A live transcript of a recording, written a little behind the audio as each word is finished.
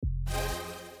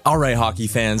All right, hockey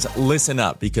fans, listen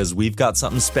up because we've got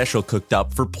something special cooked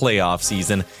up for playoff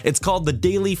season. It's called the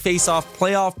Daily Face-Off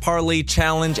Playoff Parlay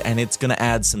Challenge, and it's going to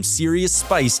add some serious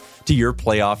spice to your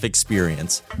playoff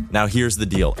experience. Now, here's the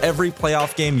deal. Every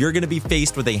playoff game, you're going to be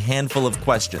faced with a handful of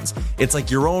questions. It's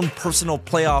like your own personal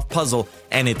playoff puzzle,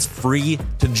 and it's free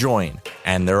to join.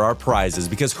 And there are prizes,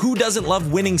 because who doesn't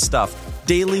love winning stuff?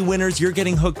 Daily winners, you're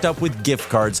getting hooked up with gift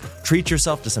cards. Treat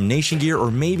yourself to some Nation gear or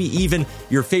maybe even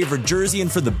your favorite jersey.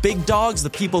 And for the big dogs, the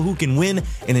people who can win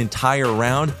an entire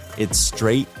round, it's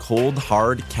straight, cold,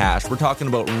 hard cash. We're talking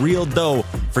about real dough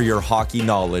for your hockey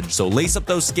knowledge. So lace up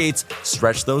those skates,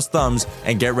 stretch those thumbs,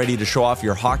 and get ready to show off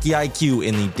your hockey IQ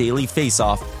in the Daily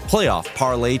Face-Off Playoff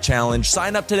Parlay Challenge.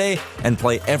 Sign up today and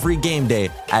play every game day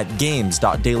at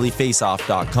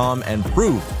games.dailyfaceoff.com and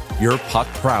prove your puck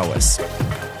prowess.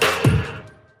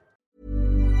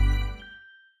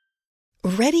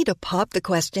 Ready to pop the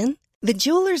question? The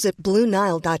jewelers at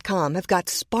BlueNile.com have got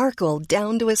sparkle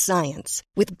down to a science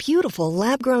with beautiful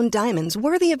lab-grown diamonds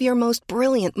worthy of your most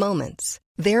brilliant moments.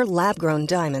 Their lab-grown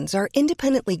diamonds are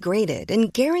independently graded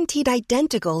and guaranteed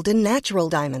identical to natural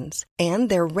diamonds, and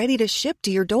they're ready to ship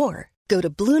to your door. Go to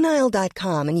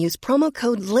BlueNile.com and use promo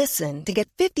code LISTEN to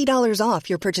get $50 off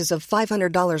your purchase of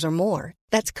 $500 or more.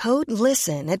 That's code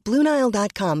LISTEN at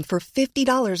BlueNile.com for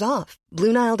 $50 off.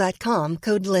 BlueNile.com,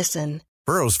 code LISTEN.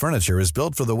 Burrow's furniture is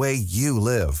built for the way you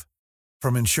live.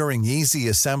 From ensuring easy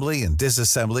assembly and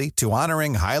disassembly to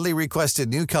honoring highly requested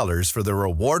new colors for their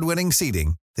award-winning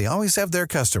seating, they always have their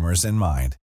customers in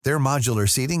mind. Their modular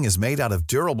seating is made out of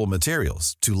durable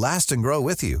materials to last and grow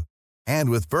with you. And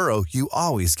with Burrow, you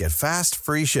always get fast,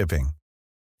 free shipping.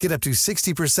 Get up to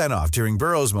 60% off during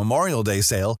Burrow's Memorial Day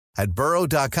sale at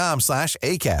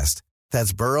burrow.com/ACAST.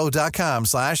 That's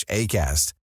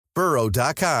burrow.com/ACAST.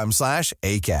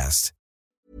 burrow.com/ACAST.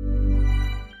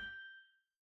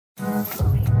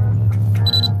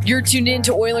 You're tuned in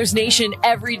to Oilers Nation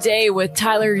every day with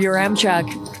Tyler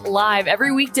Yaremchuk, live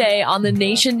every weekday on the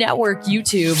Nation Network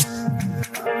YouTube.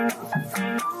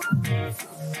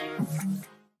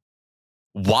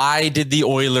 Why did the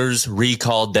Oilers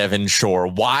recall Devin Shore?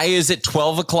 Why is it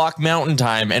 12 o'clock Mountain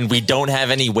Time and we don't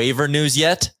have any waiver news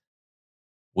yet?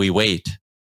 We wait.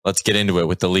 Let's get into it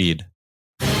with the lead.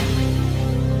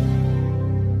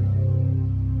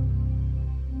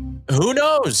 Who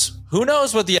knows? Who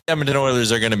knows what the Edmonton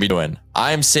Oilers are going to be doing?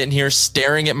 I'm sitting here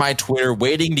staring at my Twitter,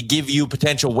 waiting to give you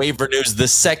potential waiver news the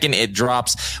second it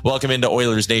drops. Welcome into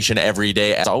Oilers Nation every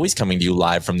day. As always, coming to you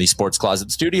live from the Sports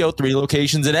Closet Studio, 3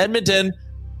 locations in Edmonton: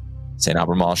 St.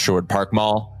 Albert Mall, Sherwood Park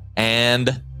Mall,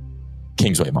 and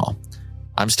Kingsway Mall.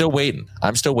 I'm still waiting.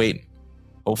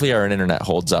 Hopefully our internet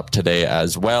holds up today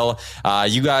as well.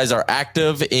 You guys are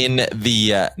active in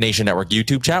the Nation Network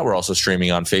YouTube chat. We're also streaming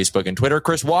on Facebook and Twitter.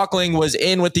 Chris Walkling was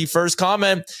in with the first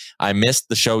comment. I missed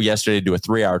the show yesterday to do a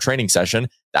 3-hour training session.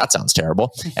 That sounds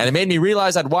terrible. And it made me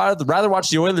realize I'd rather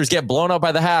watch the Oilers get blown out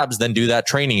by the Habs than do that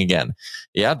training again.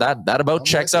 Yeah, that about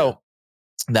checks out.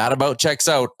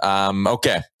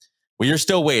 Okay. We are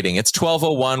still waiting. It's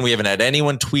 12:01. We haven't had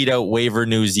anyone tweet out waiver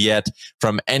news yet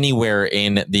from anywhere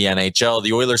in the NHL.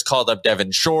 The Oilers called up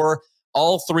Devin Shore.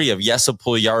 All 3 of Jesse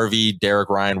Puljujarvi,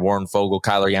 Derek Ryan, Warren Fogle,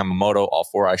 Kyler Yamamoto, all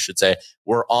 4, I should say,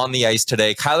 were on the ice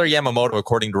today. Kyler Yamamoto,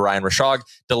 according to Ryan Rishaug,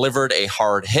 delivered a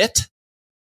hard hit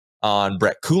on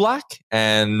Brett Kulak,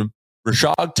 and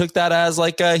Rishaug took that as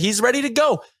like he's ready to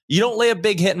go. You don't lay a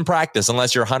big hit in practice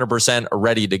unless you're 100%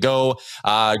 ready to go.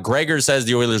 Gregor says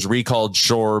the Oilers recalled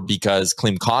Shore because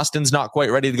Klim Kostin's not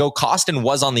quite ready to go. Kostin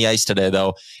was on the ice today,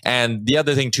 though. And the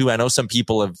other thing, too, I know some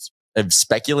people have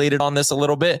speculated on this a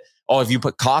little bit. Oh, if you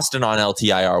put Kostin on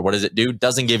LTIR, what does it do?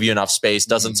 Doesn't give you enough space,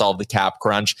 doesn't solve the cap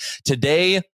crunch.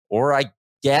 Today, or I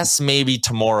guess maybe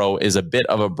tomorrow, is a bit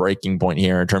of a breaking point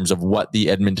here in terms of what the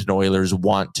Edmonton Oilers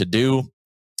want to do.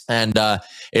 And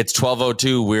it's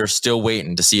 12:02. We're still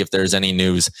waiting to see if there's any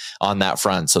news on that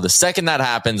front. So the second that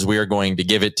happens, we are going to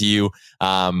give it to you.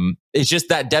 It's just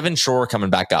that Devin Shore coming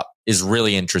back up is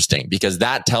really interesting because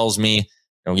that tells me,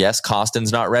 yes,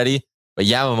 Kostin's not ready, but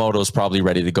Yamamoto's probably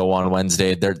ready to go on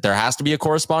Wednesday. There has to be a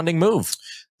corresponding move.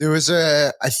 There was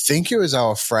I think it was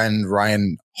our friend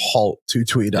Ryan Holt who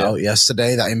tweeted out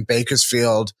yesterday that in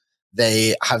Bakersfield,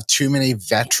 they have too many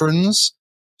veterans.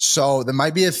 So there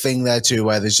might be a thing there too,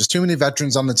 where there's just too many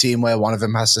veterans on the team where one of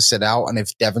them has to sit out. And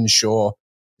if Devin Shore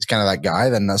is kind of that guy,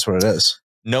 then that's what it is.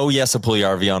 No Jesse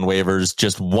Puljujarvi on waivers,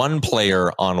 just one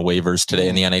player on waivers today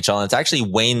in the NHL. And it's actually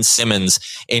Wayne Simmons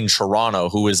in Toronto,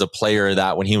 who is a player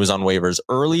that when he was on waivers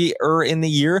earlier in the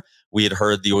year, we had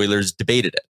heard the Oilers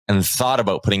debated it and thought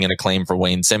about putting in a claim for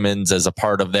Wayne Simmons as a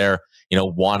part of their,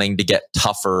 wanting to get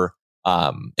tougher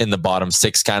in the bottom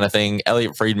 6 kind of thing.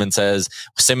 Elliot Friedman says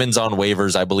Simmons on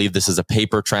waivers. I believe this is a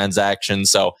paper transaction,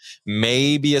 so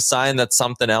maybe a sign that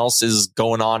something else is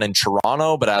going on in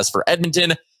Toronto. But as for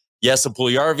Edmonton, Jesse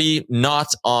Puljujarvi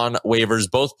not on waivers.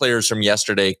 Both players from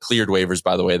yesterday cleared waivers,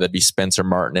 by the way. That'd be Spencer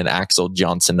Martin and Axel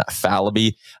Johnson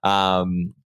Falaby.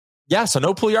 So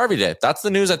no Puljujarvi today. That's the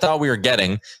news I thought we were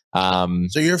getting.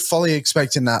 So you're fully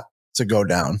expecting that to go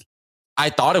down? I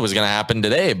thought it was going to happen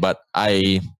today, but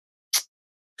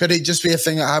could it just be a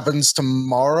thing that happens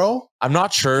tomorrow? I'm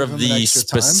not sure of the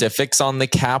specifics on the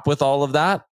cap with all of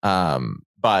that.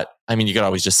 But I mean, you could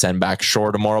always just send back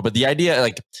Shore tomorrow. But the idea,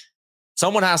 like,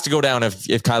 someone has to go down if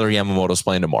Kyler Yamamoto's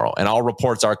playing tomorrow. And all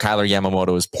reports are Kyler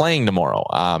Yamamoto is playing tomorrow.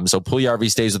 So Puljujarvi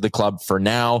stays with the club for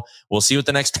now. We'll see what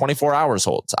the next 24 hours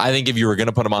holds. I think if you were going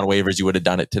to put him on waivers, you would have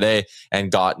done it today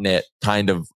and gotten it kind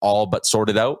of all but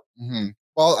sorted out. Mm-hmm.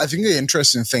 Well, I think the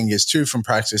interesting thing is, too, from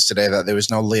practice today, that there was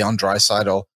no Leon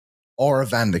Draisaitl or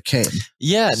Evander Kane.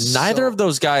 Yeah, neither of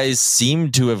those guys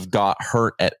seem to have got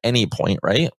hurt at any point,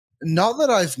 right? Not that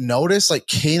I've noticed. Like,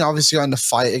 Kane obviously got in the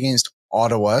fight against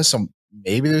Ottawa, so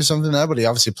maybe there's something there, but he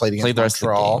obviously played against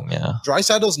Montreal.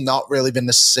 Draisaitl's not really been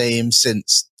the same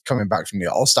since coming back from the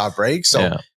All-Star break,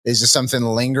 so is there something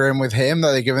lingering with him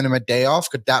that they're giving him a day off?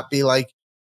 Could that be like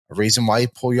a reason why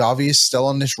Puljujarvi is still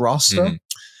on this roster? Mm-hmm.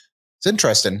 It's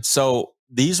interesting. So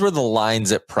these were the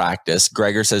lines at practice.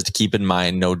 Gregor says to keep in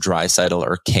mind no Draisaitl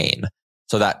or Kane.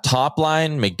 So that top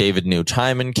line, McDavid, Nuge,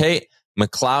 Hyman, Kate,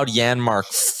 McLeod, Janmark,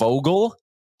 Fogle,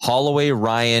 Holloway,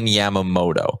 Ryan,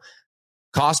 Yamamoto.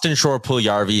 Kostin, Shore,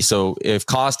 Puljujarvi. So if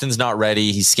Kostin's not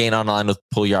ready, he's skating on line with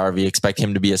Puljujarvi. Expect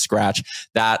him to be a scratch.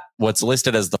 That what's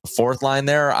listed as the 4th line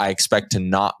there, I expect to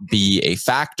not be a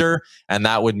factor. And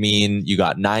that would mean you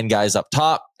got 9 guys up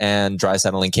top and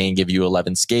Draisaitl and Kane give you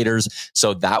 11 skaters.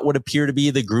 So that would appear to be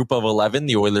the group of 11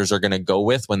 the Oilers are going to go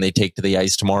with when they take to the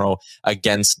ice tomorrow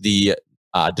against the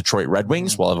Detroit Red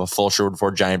Wings. We'll have a full Sherwood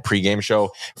Ford Giant pregame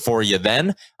show for you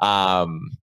then.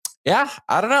 Yeah,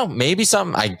 I don't know. Maybe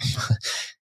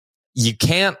you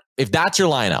can't, if that's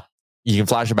your lineup, you can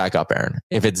flash it back up, Aaron.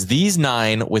 If it's these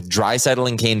 9 with Draisaitl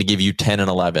and Kane to give you 10 and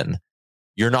 11,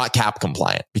 you're not cap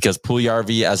compliant because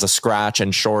Puljujarvi as a scratch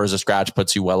and Shore as a scratch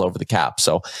puts you well over the cap.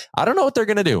 So I don't know what they're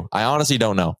going to do. I honestly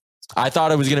don't know. I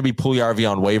thought it was going to be Puljujarvi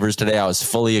on waivers today. I was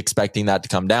fully expecting that to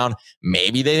come down.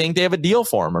 Maybe they think they have a deal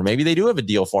for him, or maybe they do have a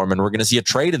deal for him and we're going to see a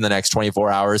trade in the next 24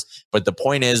 hours. But the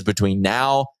point is, between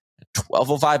now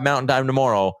 12:05 Mountain Time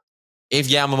tomorrow, if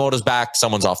Yamamoto's back,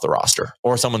 someone's off the roster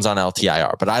or someone's on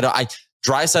LTIR. But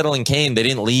Draisaitl and Kane, they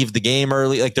didn't leave the game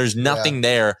early. Like, there's nothing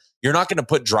there. You're not going to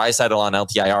put Draisaitl on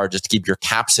LTIR just to keep your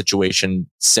cap situation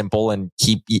simple and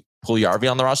keep Puljujarvi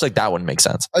on the roster. Like, that wouldn't make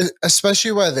sense.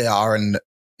 Especially where they are in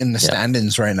the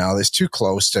standings right now. It's too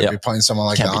close to be playing someone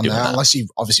like that on there. Unless he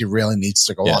obviously really needs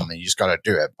to go on, then you just got to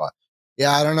do it. But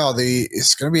yeah, I don't know.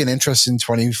 It's going to be an interesting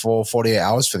 24, 48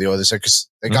 hours for the Oilers because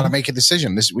they got to make a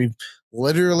decision. We've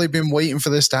literally been waiting for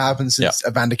this to happen since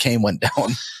Evander Kane went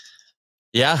down.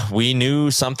 Yeah, we knew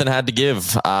something had to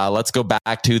give. Let's go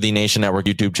back to the Nation Network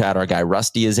YouTube chat. Our guy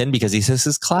Rusty is in because he says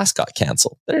his class got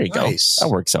canceled. There you go. That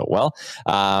works out well.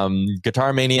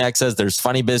 Guitar Maniac says there's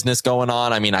funny business going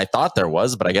on. I mean, I thought there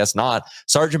was, but I guess not.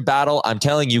 Sergeant Battle, I'm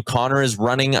telling you, Connor is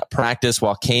running practice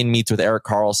while Kane meets with Erik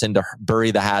Karlsson to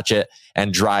bury the hatchet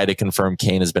and Dry to confirm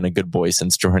Kane has been a good boy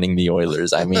since joining the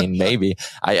Oilers. I mean, maybe.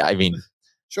 I mean,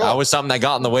 sure. That was something that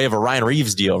got in the way of a Ryan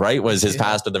Reeves deal, right? Was his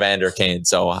pass with Evander Kane.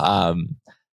 So,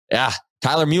 yeah,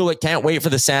 Tyler Mulick can't wait for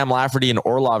the Sam Lafferty and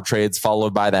Orlov trades,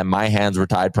 followed by that My Hands Were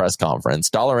Tied press conference.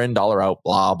 Dollar in, dollar out,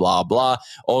 blah, blah, blah.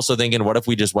 Also thinking, what if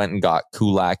we just went and got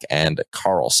Kulak and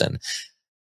Karlsson?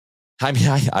 I mean,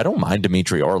 I don't mind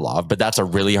Dmitry Orlov, but that's a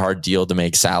really hard deal to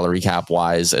make salary cap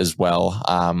wise as well.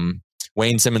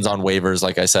 Wayne Simmons on waivers,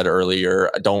 like I said earlier,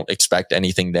 I don't expect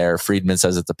anything there. Friedman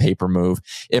says it's a paper move.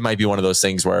 It might be one of those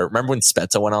things where, remember when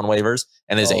Spezza went on waivers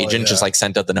and his agent just like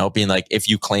sent out the note being like, if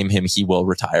you claim him, he will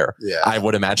retire. Yeah, I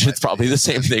would imagine it's probably the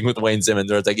same thing with Wayne Simmons,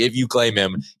 where it's like, if you claim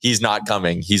him, he's not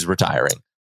coming, he's retiring.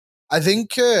 I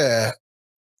think I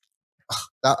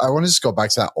want to just go back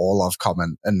to that Orlov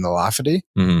comment and the Lafferty.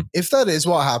 Mm-hmm. If that is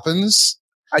what happens,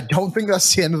 I don't think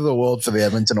that's the end of the world for the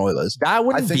Edmonton Oilers. That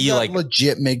wouldn't be that like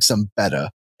legit makes them better.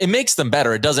 It makes them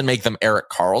better. It doesn't make them Erik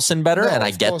Karlsson better. And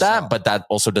I get that, but that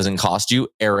also doesn't cost you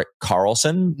Erik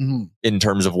Karlsson in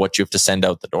terms of what you have to send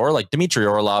out the door. Like Dmitry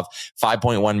Orlov,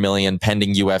 $5.1 million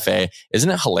pending UFA. Isn't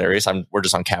it hilarious? We're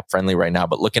just on cap friendly right now,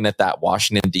 but looking at that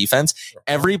Washington defense,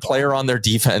 every player on their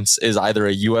defense is either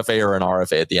a UFA or an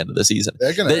RFA at the end of the season.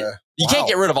 You can't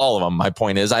get rid of all of them. My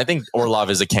point is, I think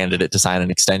Orlov is a candidate to sign an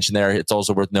extension there. It's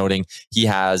also worth noting he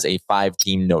has a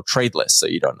 5-team no trade list, so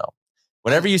you don't know.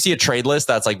 Whenever you see a trade list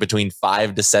that's like between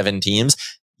 5 to 7 teams,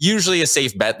 usually a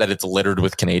safe bet that it's littered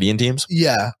with Canadian teams.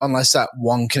 Yeah, unless that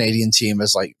one Canadian team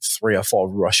has like 3 or 4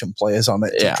 Russian players on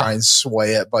it to try and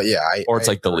sway it. But yeah, or it's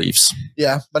like the Leafs.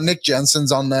 Yeah, but Nick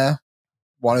Jensen's on there.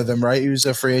 One of them, right? He was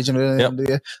a free agent at the end of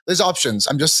the year. There's options.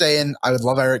 I'm just saying I would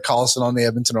love Erik Karlsson on the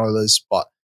Edmonton Oilers, but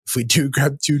if we do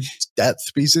grab 2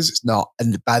 depth pieces, it's not a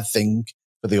bad thing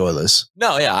for the Oilers.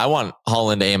 No, yeah, I want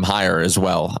Holland to aim higher as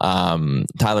well.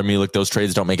 Tyler Mulick, those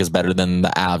trades don't make us better than the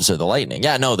Avs or the Lightning.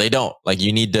 Yeah, no, they don't. Like,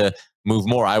 you need to move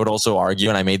more. I would also argue,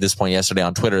 and I made this point yesterday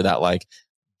on Twitter, that like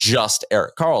just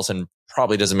Erik Karlsson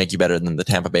probably doesn't make you better than the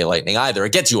Tampa Bay Lightning either.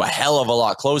 It gets you a hell of a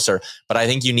lot closer, but I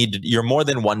think you're more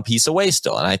than one piece away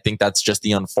still. And I think that's just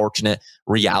the unfortunate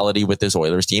reality with this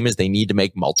Oilers team is they need to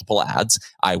make multiple adds.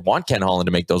 I want Ken Holland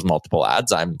to make those multiple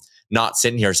adds. I'm not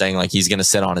sitting here saying like he's going to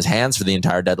sit on his hands for the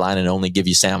entire deadline and only give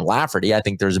you Sam Lafferty. I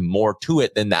think there's more to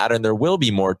it than that, and there will be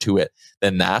more to it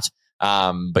than that.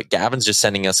 But Gavin's just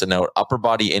sending us a note. Upper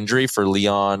body injury for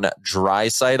Leon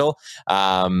Draisaitl.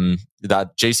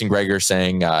 That Jason Gregor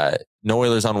saying no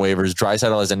Oilers on waivers.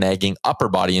 Draisaitl has a nagging upper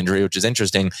body injury, which is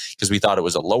interesting because we thought it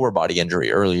was a lower body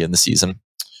injury early in the season.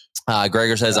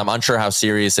 Gregor says, I'm unsure how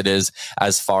serious it is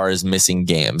as far as missing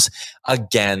games.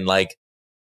 Again, like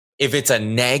if it's a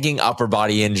nagging upper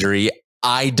body injury,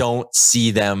 I don't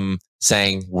see them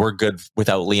saying we're good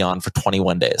without Leon for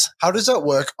 21 days. How does that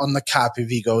work on the cap if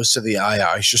he goes to the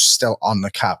IR? He's just still on the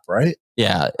cap, right?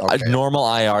 Yeah. Okay. A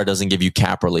normal IR doesn't give you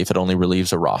cap relief. It only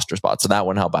relieves a roster spot. So that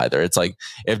wouldn't help either. It's like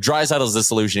if Draisaitl's the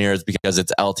solution here, it's because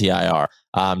it's LTIR.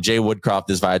 Jay Woodcroft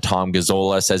is via Tom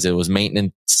Gazzola, says it was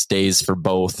maintenance days for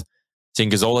both.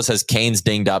 Seeing Gazzola says Kane's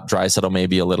dinged up. Draisaitl may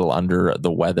be a little under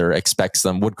the weather.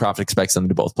 Woodcroft expects them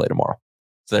to both play tomorrow.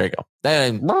 So there you go.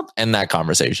 Then end that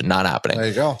conversation. Not happening. There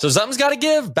you go. So something's got to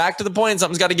give. Back to the point.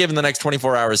 Something's got to give in the next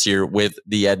 24 hours here with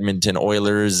the Edmonton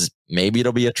Oilers. Maybe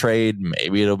it'll be a trade.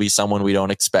 Maybe it'll be someone we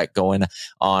don't expect going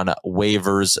on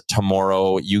waivers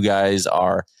tomorrow. You guys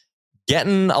are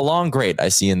getting along great. I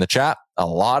see in the chat a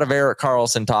lot of Erik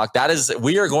Karlsson talk.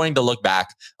 We are going to look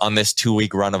back on this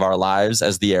 2-week run of our lives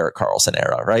as the Erik Karlsson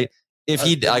era, right? If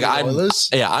he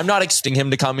I'm not expecting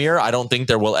him to come here. I don't think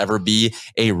there will ever be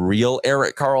a real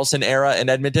Erik Karlsson era in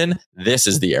Edmonton. This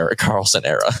is the Erik Karlsson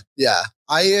era. Yeah,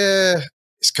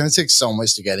 it's going to take so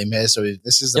much to get him here. So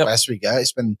this is the best we get.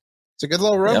 It's a good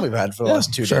little run we've had for the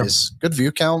last 2 days. Good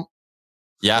view count.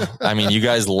 Yeah, I mean, you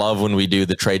guys love when we do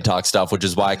the trade talk stuff, which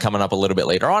is why coming up a little bit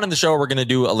later on in the show, we're going to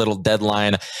do a little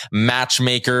deadline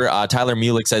matchmaker. Tyler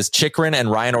Mulick says Chychrun and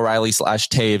Ryan O'Reilly /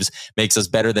 Taves makes us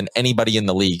better than anybody in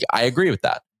the league. I agree with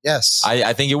that. Yes.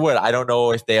 I think it would. I don't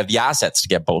know if they have the assets to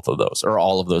get both of those or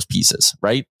all of those pieces,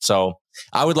 right? So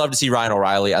I would love to see Ryan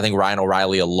O'Reilly. I think Ryan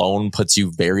O'Reilly alone puts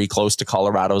you very close to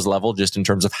Colorado's level just in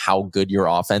terms of how good your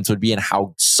offense would be and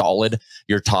how solid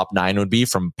your top 9 would be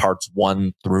from parts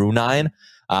 1 through 9.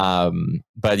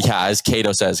 But yeah, as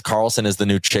Cato says, Karlsson is the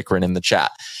new Chychrun in the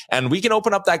chat. And we can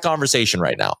open up that conversation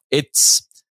right now. It's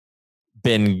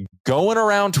been going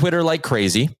around Twitter like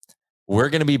crazy. We're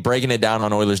going to be breaking it down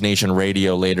on Oilers Nation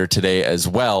Radio later today as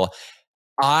well.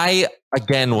 I,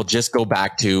 again, will just go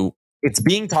back to it's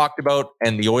being talked about,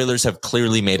 and the Oilers have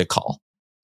clearly made a call.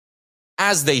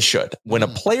 As they should. When a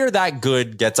player that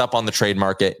good gets up on the trade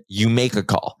market, you make a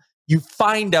call. You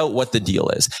find out what the deal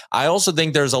is. I also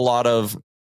think there's a lot of,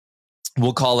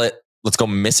 we'll call it, let's go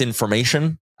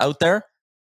misinformation out there.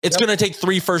 It's going to take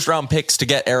 3 first-round picks to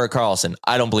get Erik Karlsson.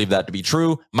 I don't believe that to be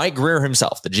true. Mike Greer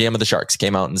himself, the GM of the Sharks,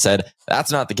 came out and said,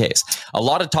 that's not the case. A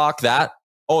lot of talk that,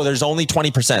 there's only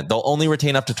 20%. They'll only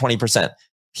retain up to 20%.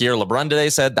 Pierre LeBrun today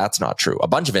said that's not true. A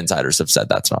bunch of insiders have said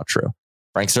that's not true.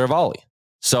 Frank Saravalli.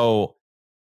 So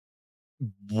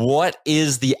what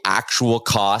is the actual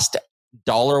cost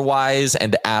dollar-wise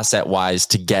and asset-wise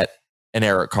to get an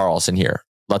Erik Karlsson here?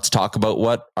 Let's talk about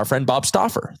what our friend Bob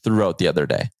Stauffer threw out the other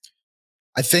day.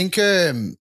 I think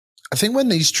when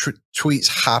these tweets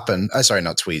happen,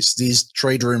 not tweets, these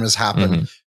trade rumors happen,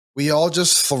 we all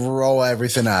just throw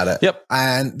everything at it. Yep.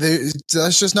 And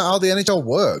that's just not how the NHL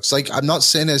works. Like, I'm not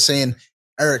sitting there saying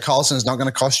Erik Karlsson is not going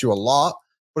to cost you a lot,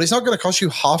 but he's not going to cost you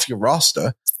half your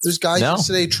roster. There's guys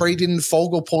yesterday trading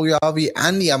Fogle, Puljujarvi,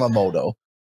 and Yamamoto.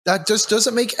 That just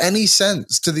doesn't make any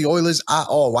sense to the Oilers at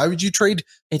all. Why would you trade?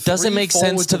 It doesn't make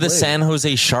sense to the San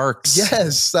Jose Sharks.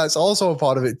 Yes, that's also a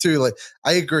part of it too. Like,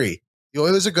 I agree. The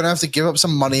Oilers are going to have to give up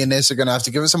some money in this. They're going to have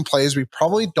to give us some players we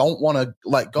probably don't want to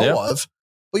let go of.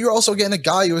 But you're also getting a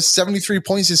guy who has 73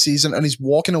 points this season and he's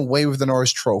walking away with the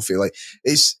Norris Trophy. Like,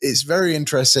 it's very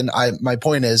interesting. My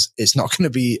point is, it's not going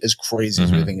to be as crazy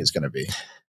as we think it's going to be.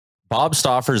 Bob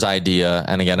Stauffer's idea,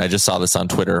 and again, I just saw this on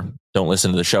Twitter. Don't listen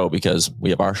to the show because we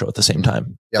have our show at the same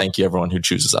time. Yep. Thank you, everyone who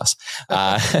chooses us.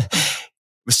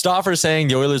 Stauffer saying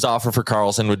the Oilers' offer for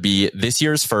Karlsson would be this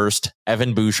year's first,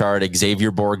 Evan Bouchard,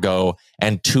 Xavier Bourgault,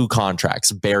 and 2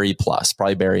 contracts, Barrie plus,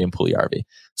 probably Barrie and Puljujarvi.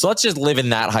 So let's just live in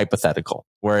that hypothetical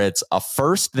where it's a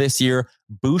first this year,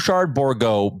 Bouchard,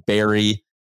 Bourgault, Barrie,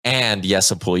 and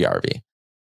Jesse Puljujarvi.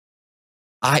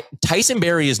 Tyson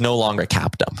Barrie is no longer a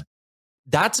cap dump.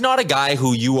 That's not a guy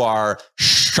who you are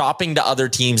shopping to other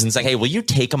teams and saying, hey, will you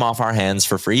take him off our hands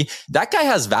for free? That guy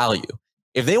has value.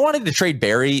 If they wanted to trade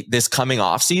Barrie this coming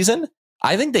off season,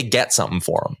 I think they get something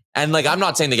for him. And I'm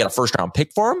not saying they get a first round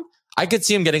pick for him. I could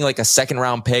see him getting a second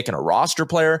round pick and a roster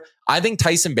player. I think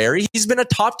Tyson Barrie, he's been a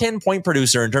top 10 point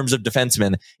producer in terms of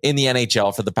defensemen in the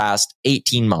NHL for the past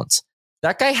 18 months.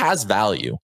 That guy has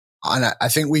value. And I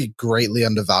think we greatly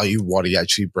undervalue what he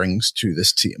actually brings to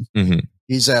this team. Mm-hmm.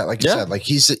 He's like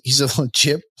you said, he's a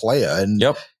legit player, and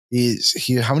he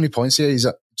how many points here? He's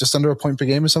just under a point per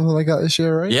game or something like that this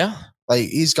year, right? Yeah,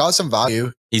 he's got some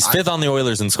value. He's 5th on the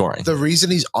Oilers in scoring. The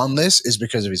reason he's on this is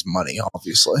because of his money,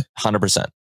 obviously, 100%.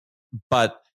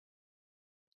 But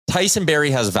Tyson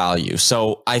Barrie has value,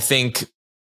 so I think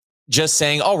just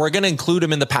saying, "Oh, we're going to include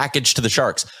him in the package to the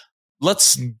Sharks."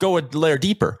 Let's go a layer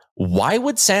deeper. Why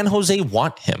would San Jose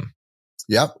want him?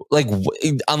 Yep.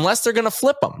 Unless they're going to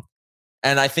flip him.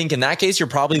 And I think in that case, you're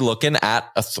probably looking at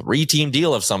a 3-team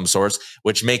deal of some sorts,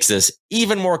 which makes this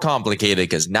even more complicated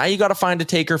because now you got to find a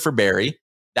taker for Barrie.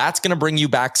 That's going to bring you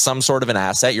back some sort of an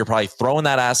asset. You're probably throwing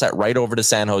that asset right over to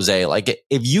San Jose.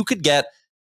 If you could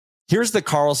here's the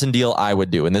Karlsson deal I would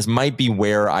do. And this might be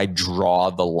where I draw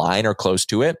the line or close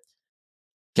to it.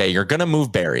 Okay, you're going to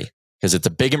move Barrie because it's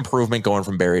a big improvement going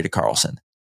from Barrie to Karlsson.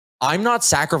 I'm not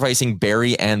sacrificing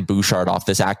Barrie and Bouchard off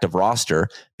this active roster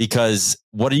because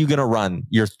what are you going to run?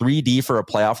 Your 3D for a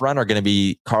playoff run are going to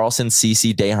be Karlsson,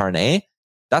 Ceci, Desharnais.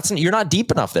 You're not deep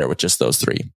enough there with just those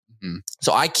 3. Mm-hmm.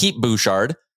 So I keep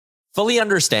Bouchard, fully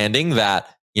understanding that,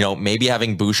 maybe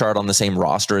having Bouchard on the same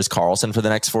roster as Karlsson for the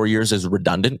next 4 years is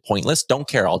redundant, pointless. Don't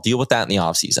care. I'll deal with that in the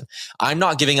offseason. I'm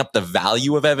not giving up the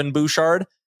value of Evan Bouchard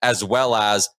as well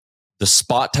as the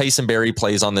spot Tyson Barrie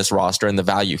plays on this roster and the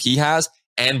value he has,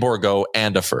 and Bourgault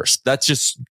and a first. That's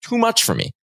just too much for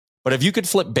me. But if you could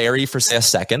flip Barrie for, say, a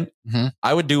second,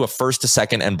 I would do a first, a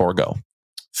second, and Bourgault.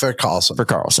 For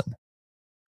Karlsson.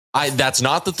 That's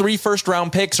not the 3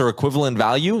 first-round picks or equivalent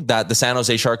value that the San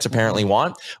Jose Sharks apparently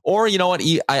want. Or, you know what?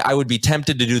 I would be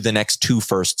tempted to do the next 2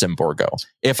 firsts in Bourgault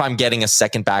if I'm getting a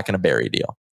second back in a Barrie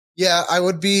deal. Yeah, I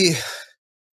would be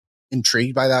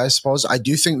intrigued by that, I suppose. I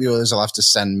do think the Oilers will have to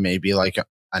send maybe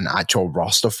an actual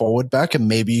roster forward back, and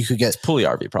maybe you could get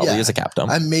Puljujarvi probably is a captain,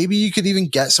 and maybe you could even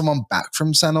get someone back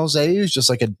from San Jose who's just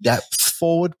a depth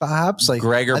forward, perhaps.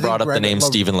 Gregor brought up the name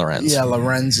Steven Lorenz. Yeah,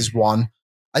 Lorenz is one.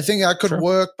 I think that could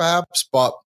work, perhaps,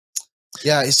 but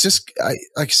yeah, it's just like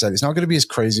I said, it's not going to be as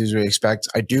crazy as we expect.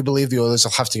 I do believe the Oilers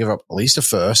will have to give up at least a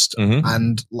first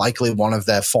and likely one of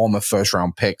their former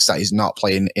first-round picks that is not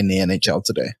playing in the NHL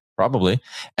today. Probably.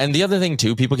 And the other thing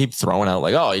too, people keep throwing out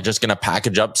you're just going to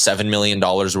package up $7 million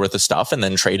worth of stuff and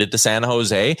then trade it to San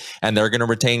Jose and they're going to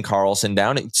retain Karlsson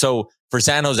down. So for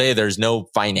San Jose, there's no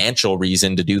financial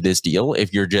reason to do this deal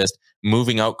if you're just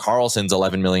moving out Karlsson's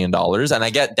 $11 million. And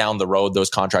I get down the road, those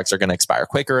contracts are going to expire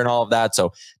quicker and all of that.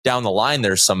 So down the line,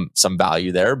 there's some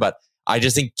value there. But I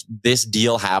just think this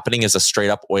deal happening is a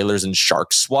straight up Oilers and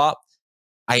Sharks swap.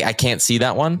 I can't see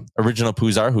that one. Original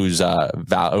Puzar,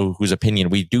 whose opinion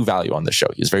we do value on the show.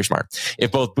 He's very smart.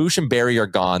 If both Bush and Barrie are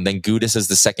gone, then Gudas is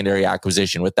the secondary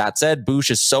acquisition. With that said, Bush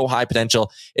is so high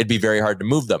potential, it'd be very hard to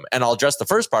move them. And I'll address the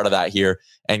first part of that here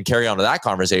and carry on to that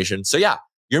conversation. So yeah,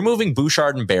 you're moving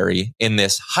Bouchard and Barrie in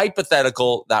this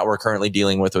hypothetical that we're currently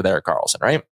dealing with Erik Karlsson,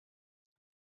 right?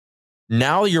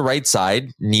 Now your right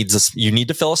side you need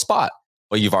to fill a spot.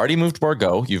 Well, you've already moved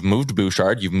Bourgault, you've moved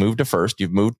Bouchard, you've moved a first,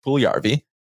 you've moved Puljujarvi.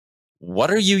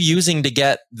 What are you using to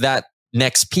get that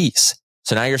next piece?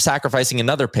 So now you're sacrificing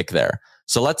another pick there.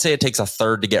 So let's say it takes a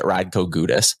third to get Radko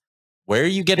Gudas. Where are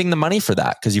you getting the money for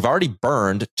that? Because you've already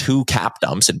burned 2 cap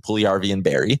dumps in Puljujarvi and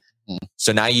Barrie.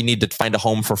 So now you need to find a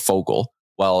home for Foegele.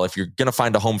 Well, if you're going to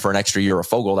find a home for an extra year of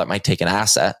Foegele, that might take an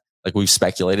asset. Like we've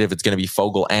speculated, if it's going to be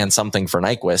Foegele and something for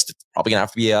Nyquist, it's probably going to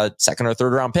have to be a second or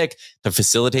third round pick to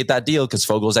facilitate that deal because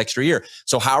Foegele's extra year.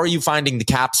 So how are you finding the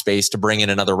cap space to bring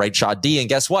in another right shot D? And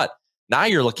guess what? Now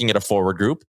you're looking at a forward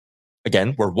group.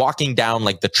 Again, we're walking down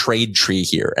the trade tree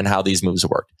here and how these moves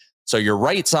work. So your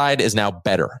right side is now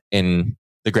better in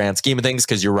the grand scheme of things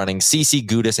because you're running Ceci,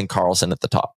 Gudas, and Karlsson at the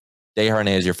top.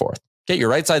 Desharnais is your fourth. Okay, your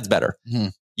right side's better.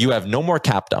 You have no more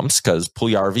cap dumps because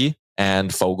Puljujarvi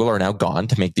and Fogle are now gone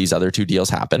to make these other two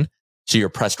deals happen. So you're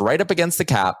pressed right up against the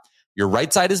cap. Your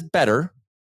right side is better.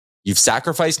 You've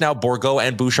sacrificed now Bourgault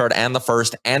and Bouchard and the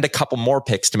first and a couple more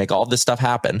picks to make all this stuff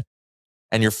happen.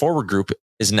 And your forward group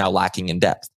is now lacking in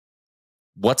depth.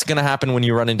 What's going to happen when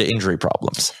you run into injury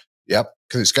problems? Yep,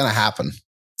 because it's going to happen.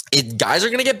 Guys are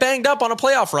going to get banged up on a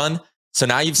playoff run. So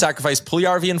now you've sacrificed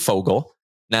Puljujarvi and Fogle.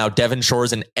 Now, Devin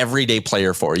Shore's an everyday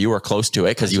player for you, or close to it,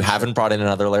 because you haven't brought in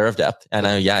another layer of depth. And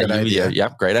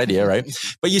great idea, right?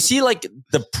 But you see, like,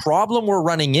 the problem we're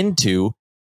running into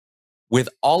with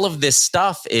all of this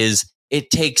stuff is it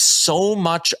takes so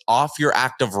much off your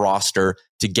active roster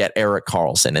to get Erik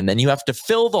Karlsson. And then you have to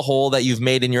fill the hole that you've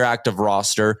made in your active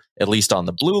roster, at least on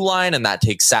the blue line. And that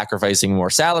takes sacrificing more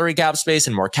salary cap space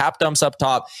and more cap dumps up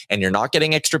top. And you're not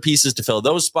getting extra pieces to fill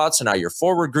those spots. So now your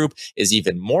forward group is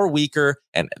even more weaker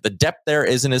and the depth there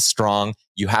isn't as strong.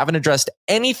 You haven't addressed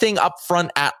anything up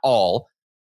front at all.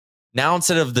 Now,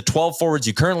 instead of the 12 forwards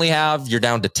you currently have, you're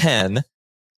down to 10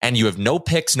 and you have no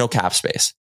picks, no cap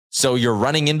space. So you're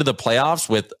running into the playoffs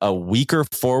with a weaker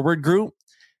forward group.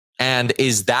 And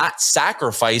is that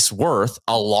sacrifice worth,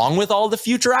 along with all the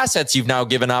future assets you've now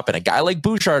given up, and a guy like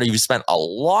Bouchard, you've spent a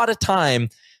lot of time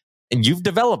and you've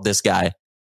developed this guy,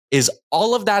 is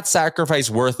all of that sacrifice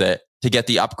worth it to get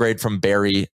the upgrade from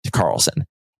Barrie to Karlsson?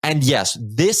 And yes,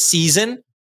 this season,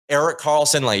 Erik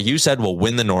Karlsson, like you said, will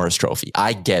win the Norris Trophy.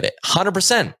 I get it,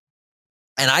 100%.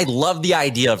 And I love the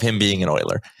idea of him being an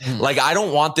Oiler. Like, I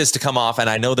don't want this to come off. And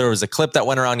I know there was a clip that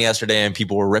went around yesterday and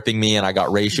people were ripping me and I got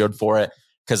ratioed for it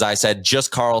because I said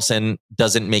just Karlsson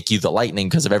doesn't make you the Lightning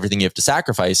because of everything you have to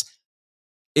sacrifice.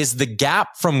 Is the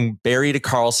gap from Barrie to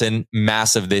Karlsson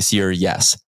massive this year?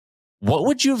 Yes. What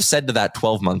would you have said to that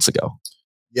 12 months ago?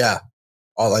 Yeah.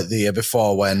 Or like the year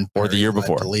before when... Or the year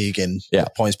before. The league in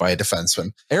points by a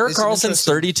defenseman. Erik Karlsson's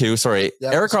 32. Sorry.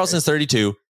 Yeah, Erik Karlsson's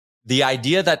 32. The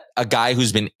idea that a guy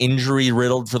who's been injury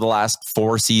riddled for the last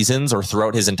 4 seasons or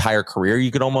throughout his entire career,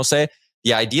 you could almost say,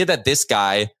 the idea that this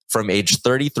guy from age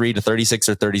 33 to 36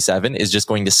 or 37 is just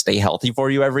going to stay healthy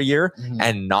for you every year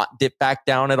and not dip back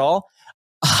down at all.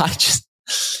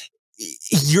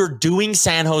 You're doing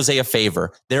San Jose a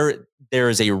favor. There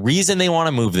is a reason they want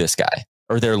to move this guy,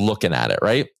 or they're looking at it,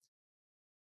 right?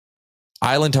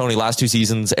 Island Tony, last 2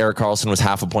 seasons, Erik Karlsson was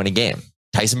half a point a game.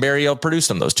 Tyson Barrie outproduced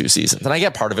him those 2 seasons. And I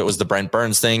get part of it was the Brent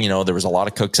Burns thing. You know, there was a lot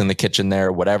of cooks in the kitchen there,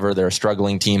 whatever. They're a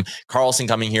struggling team. Karlsson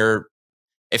coming here,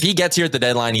 if he gets here at the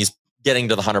deadline, he's getting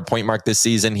to the 100-point mark this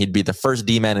season. He'd be the first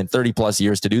D-man in 30 plus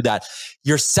years to do that.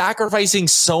 You're sacrificing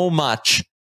so much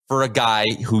for a guy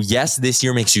who, yes, this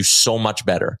year makes you so much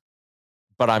better.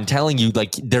 But I'm telling you,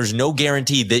 like, there's no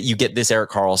guarantee that you get this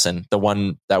Erik Karlsson, the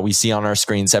one that we see on our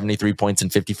screen, 73 points in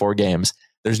 54 games.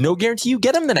 There's no guarantee you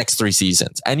get him the next 3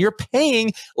 seasons. And you're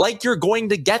paying like you're going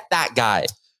to get that guy.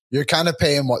 You're kind of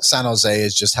paying what San Jose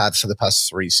has just had for the past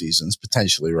 3 seasons,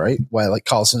 potentially, right? Where like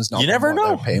Karlsson's not. You never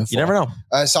know. Paying for. You never know.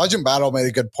 Sergeant Battle made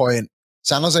a good point.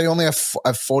 San Jose only have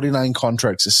 49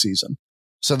 contracts this season.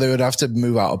 So they would have to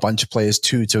move out a bunch of players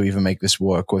to even make this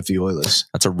work with the Oilers.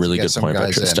 That's a really good point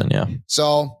by Tristan. Yeah.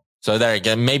 So there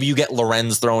again, maybe you get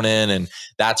Lorenz thrown in and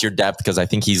that's your depth because I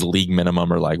think he's league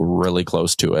minimum or like really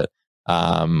close to it.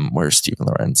 Where's Steven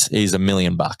Lorenz? He's $1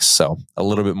 million, so a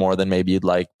little bit more than maybe you'd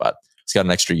like, but he's got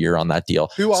an extra year on that deal.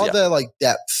 Who are the like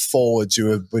depth forwards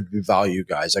who would be value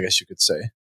guys? I guess you could say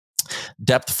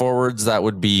depth forwards that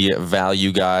would be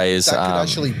value guys that could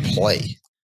actually play.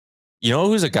 You know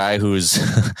who's a guy who's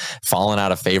fallen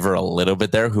out of favor a little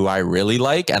bit there, who I really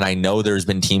like, and I know there's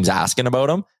been teams asking about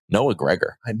him? Noah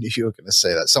Gregor. I knew you were going to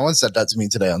say that. Someone said that to me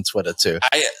today on Twitter too.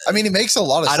 I mean, he makes a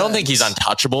lot of sense. I don't think he's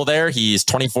untouchable there. He's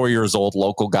 24 years old,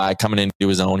 local guy coming into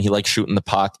his own. He likes shooting the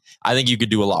puck. I think you could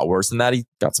do a lot worse than that. He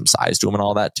got some size to him and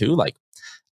all that too. Like,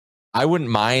 I wouldn't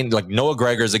mind, like Noah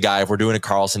Gregor's a guy, if we're doing a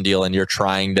Karlsson deal and you're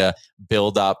trying to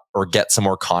build up or get some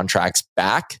more contracts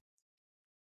back,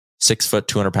 6 foot,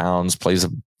 200 pounds, plays a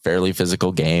fairly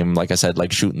physical game. Like I said,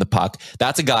 like shooting the puck.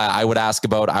 That's a guy I would ask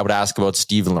about. I would ask about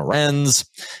Steven Lorenz.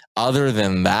 Other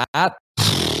than that,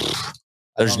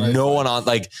 there's no one on,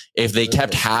 like, if they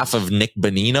kept half of Nick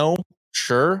Bonino,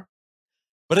 sure.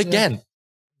 But again,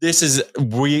 this is,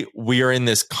 we are in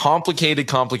this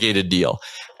complicated deal.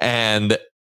 And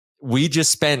we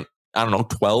just spent, I don't know,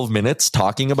 12 minutes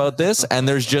talking about this. And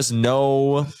there's just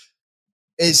no...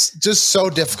 It's just so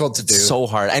difficult to do. So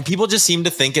hard. And people just seem to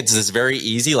think it's this very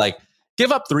easy, like,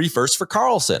 give up 3 firsts for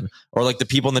Karlsson. Or like the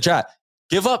people in the chat,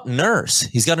 give up Nurse.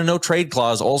 He's got a no trade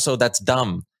clause. Also, that's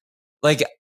dumb. Like,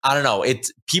 I don't know.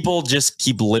 It's people just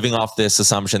keep living off this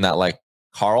assumption that like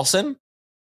Karlsson,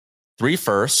 3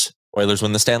 firsts, Oilers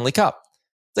win the Stanley Cup.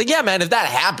 It's like, yeah, man, if that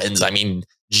happens, I mean,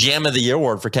 GM of the Year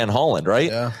award for Ken Holland, right?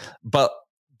 Yeah. But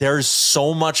there's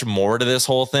so much more to this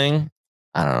whole thing.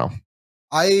 I don't know.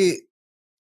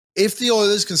 If the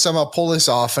Oilers can somehow pull this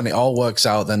off and it all works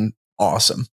out, then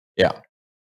awesome. Yeah.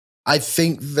 I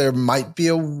think there might be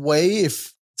a way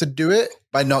to do it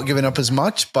by not giving up as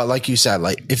much. But like you said,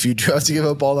 like if you do have to give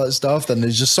up all that stuff, then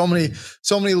there's just so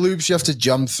many loops you have to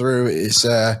jump through. It's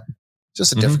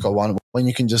just a difficult one when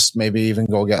you can just maybe even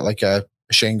go get like a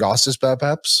Shane Gostisbehere,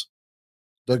 perhaps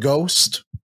the Ghost.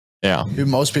 Yeah. Who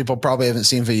most people probably haven't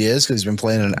seen for years because he's been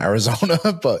playing in Arizona,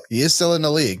 but he is still in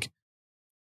the league.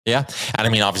 Yeah. And I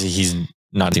mean, obviously he's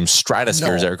not team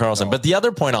stratosphere as Erik Karlsson. No. But the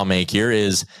other point I'll make here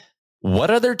is,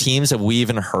 what other teams have we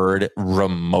even heard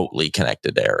remotely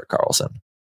connected to Erik Karlsson?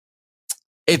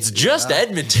 It's just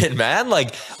Edmonton, man.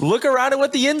 Like, look around at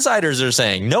what the insiders are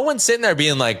saying. No one's sitting there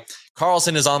being like,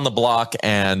 Karlsson is on the block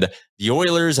and the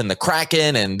Oilers and the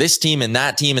Kraken and this team and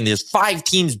that team and there's 5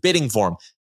 teams bidding for him.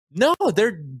 No,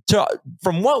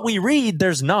 from what we read,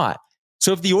 there's not.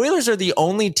 So if the Oilers are the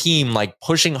only team like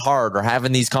pushing hard or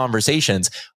having these conversations,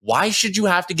 why should you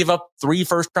have to give up 3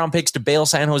 first-round picks to bail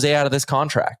San Jose out of this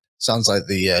contract? Sounds like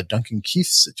the Duncan Keith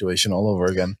situation all over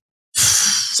again.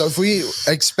 So if we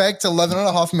expect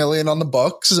 $11.5 million on the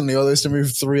Bucks and the Oilers to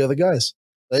move 3 other guys,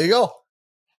 there you go.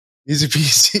 Easy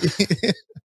peasy.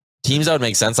 Teams that would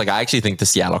make sense. Like, I actually think the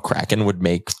Seattle Kraken would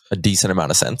make a decent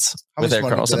amount of sense. How much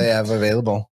money do they have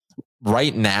available?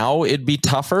 Right now, it'd be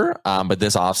tougher. But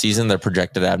this offseason, they're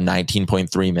projected to have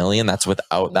 $19.3 million. That's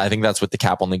without, I think that's with the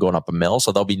cap only going up $1 million.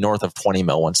 So they'll be north of $20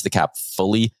 million once the cap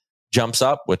fully jumps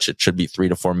up, which it should be $3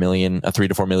 to $4 million, a $3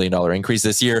 to $4 million increase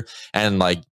this year. And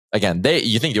like, again,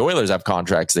 you think the Oilers have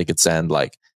contracts they could send,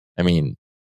 like, I mean,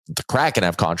 the Kraken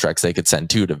have contracts they could send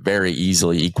too to very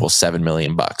easily equal $7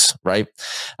 million, right?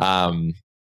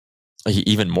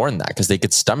 Even more than that, because they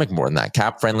could stomach more than that.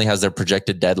 Cap Friendly has their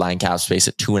projected deadline cap space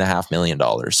at $2.5 million.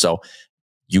 So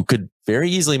you could very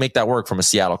easily make that work from a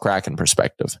Seattle Kraken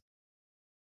perspective.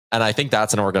 And I think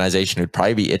that's an organization who'd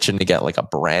probably be itching to get like a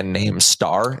brand name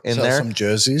star in there. Sell some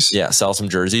jerseys. Yeah, sell some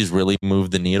jerseys, really move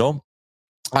the needle.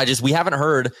 We haven't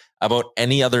heard about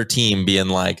any other team being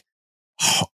like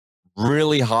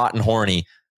really hot and horny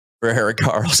for Erik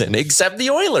Karlsson, except the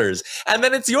Oilers. And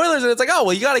then it's the Oilers and it's like, oh,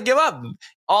 well, you got to give up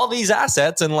all these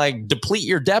assets and like deplete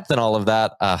your depth and all of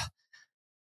that.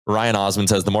 Ryan Osmond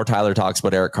says the more Tyler talks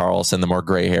about Erik Karlsson, the more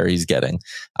gray hair he's getting.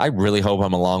 I really hope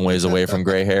I'm a long ways away from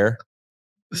gray hair.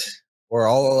 We're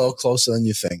all a little closer than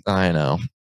you think. I know.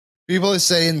 People are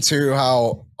saying too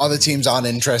how other teams aren't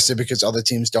interested because other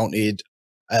teams don't need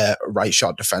right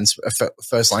shot defense,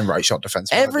 first line right shot defense.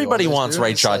 Everybody wants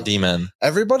right shot D-men.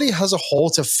 Everybody has a hole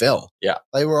to fill. Yeah.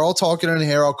 Like we're all talking in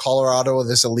here, Colorado are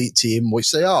this elite team,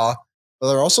 which they are, but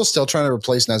they're also still trying to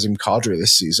replace Nazem Kadri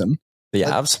this season. The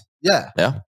Avs? Yeah.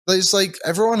 Yeah. It's like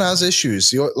everyone has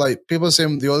issues. Like people are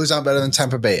saying the Oilers aren't better than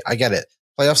Tampa Bay. I get it.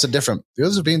 Playoffs are different. The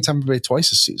Oilers have been Tampa Bay twice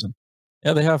this season.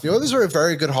 Yeah, they have. The Oilers are a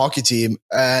very good hockey team,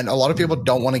 and a lot of people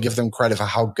don't want to give them credit for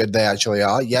how good they actually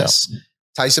are. Yes, yeah.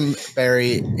 Tyson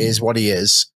Barrie is what he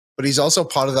is, but he's also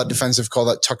part of that defensive core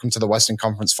that took him to the Western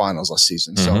Conference Finals last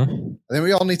season. So I think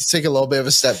we all need to take a little bit of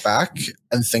a step back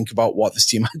and think about what this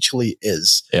team actually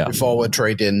is before we're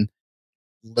trading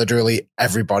literally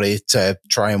everybody to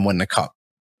try and win the cup.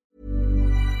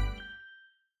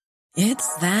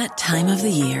 It's that time of the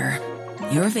year.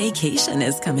 Your vacation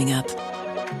is coming up.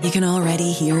 You can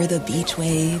already hear the beach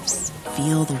waves,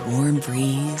 feel the warm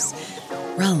breeze,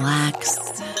 relax,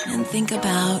 and think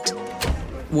about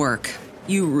work.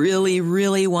 You really,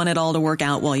 really want it all to work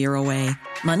out while you're away.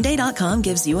 Monday.com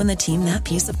gives you and the team that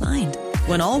peace of mind.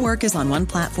 When all work is on one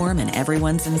platform and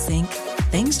everyone's in sync,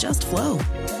 things just flow.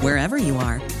 Wherever you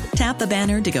are, tap the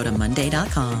banner to go to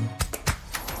Monday.com.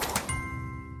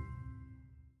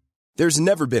 There's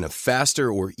never been a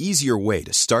faster or easier way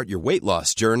to start your weight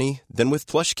loss journey than with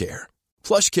PlushCare.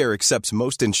 PlushCare accepts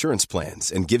most insurance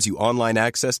plans and gives you online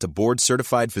access to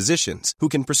board-certified physicians who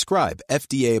can prescribe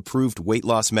FDA-approved weight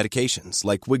loss medications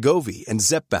like Wegovy and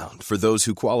Zepbound for those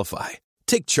who qualify.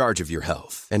 Take charge of your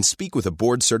health and speak with a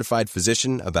board-certified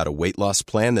physician about a weight loss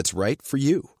plan that's right for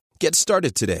you. Get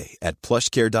started today at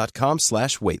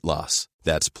plushcare.com/weight loss.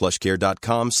 That's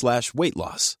plushcare.com/weight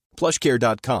loss.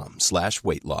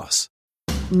 plushcare.com/weight loss.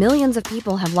 Millions of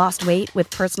people have lost weight with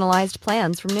personalized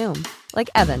plans from Noom. Like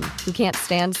Evan, who can't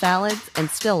stand salads and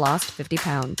still lost 50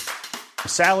 pounds.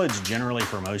 Salads generally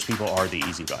for most people are the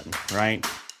easy button, right?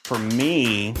 For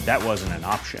me, that wasn't an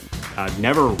option. I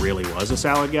never really was a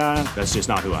salad guy. That's just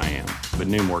not who I am. But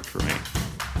Noom worked for me.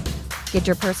 Get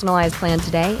your personalized plan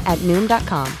today at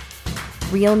Noom.com.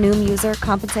 Real Noom user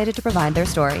compensated to provide their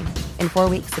story. In 4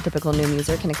 weeks, the typical Noom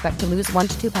user can expect to lose 1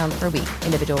 to 2 pounds per week.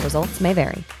 Individual results may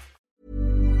vary.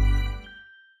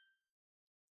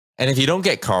 And if you don't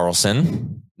get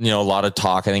Karlsson, a lot of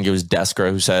talk. I think it was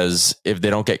Deskra who says if they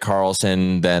don't get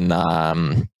Karlsson, then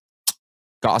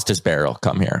Gostisbehere will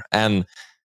come here. And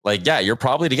you're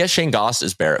probably to get Shane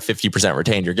Gostisbehere at 50%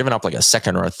 retained. You're giving up like a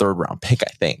second or a third round pick,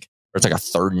 I think. Or it's like a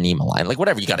third Nima line,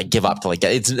 whatever you got to give up to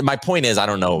get it's. My point is, I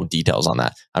don't know details on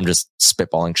that. I'm just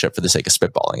spitballing shit for the sake of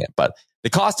spitballing it, but the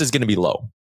cost is going to be low.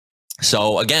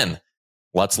 So again,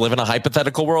 let's live in a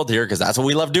hypothetical world here because that's what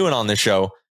we love doing on this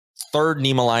show. Third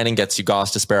Nima lining gets you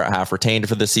Gostisbehere at half retained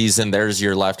for the season. There's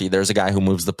your lefty. There's a guy who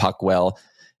moves the puck well.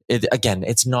 Again,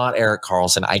 it's not Erik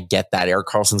Karlsson. I get that Erik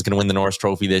Karlsson's going to win the Norris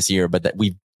Trophy this year, but that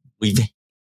we've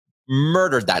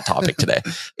murdered that topic today.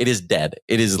 It is dead.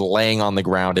 It is laying on the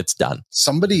ground. It's done.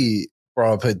 Somebody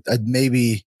brought up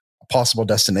maybe a possible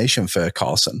destination for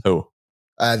Karlsson. Who?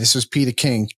 This was Peter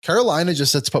King. Carolina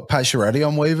just had to put Pacioretty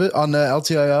on waiver on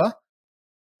LTIR.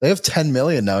 They have 10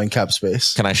 million now in cap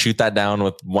space. Can I shoot that down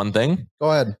with one thing?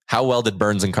 Go ahead. How well did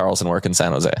Burns and Karlsson work in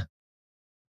San Jose?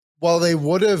 Well, they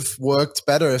would have worked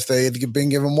better if they had been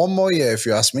given one more year, if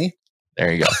you ask me.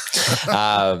 There you go.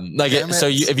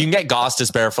 If you can get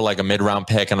Gostisbehere for like a mid-round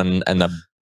pick and a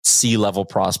C-level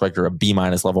prospect or a B-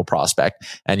 level prospect,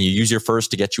 and you use your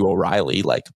first to get you O'Reilly,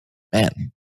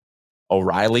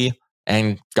 O'Reilly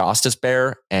and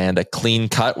Gostisbehere and a clean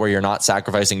cut where you're not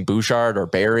sacrificing Bouchard or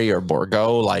Barry or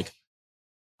Bourgault.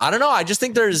 I don't know. I just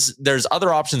think there's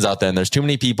other options out there, and there's too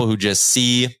many people who just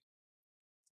see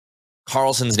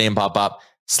Karlsson's name pop up,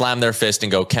 slam their fist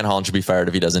and go, Ken Holland should be fired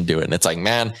if he doesn't do it. And it's like,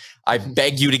 man, I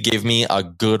beg you to give me a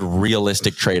good,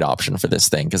 realistic trade option for this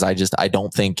thing. Cause I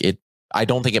don't think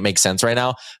it makes sense right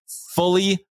now.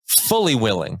 Fully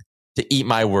willing to eat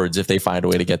my words if they find a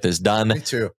way to get this done. Me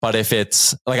too. But if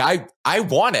it's I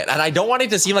want it, and I don't want it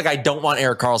to seem like I don't want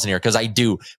Erik Karlsson here, because I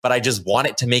do, but I just want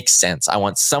it to make sense. I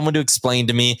want someone to explain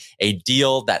to me a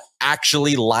deal that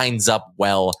actually lines up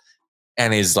well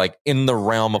and is in the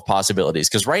realm of possibilities.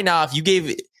 Because right now,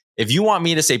 if you want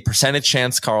me to say percentage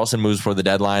chance Karlsson moves before the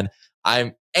deadline,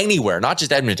 I'm anywhere, not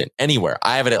just Edmonton, anywhere.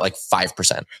 I have it at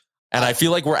 5%. And I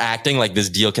feel like we're acting like this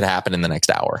deal could happen in the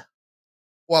next hour.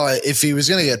 Well, if he was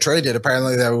going to get traded,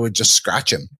 apparently they would just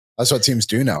scratch him. That's what teams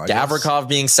do now. Gavrikov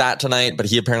being sat tonight, but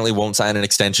he apparently won't sign an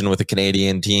extension with a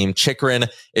Canadian team. Chychrun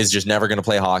is just never going to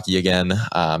play hockey again.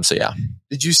 So yeah.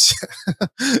 Did you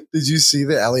see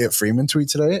the Elliot Freeman tweet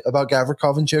today about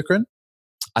Gavrikov and Chychrun?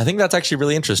 I think that's actually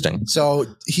really interesting. So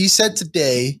he said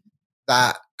today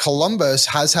that Columbus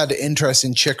has had interest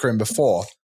in Chychrun before.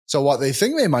 So what they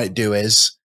think they might do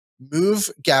is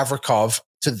move Gavrikov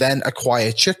to then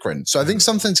acquire Chychrun. So I think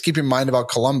something to keep in mind about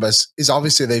Columbus is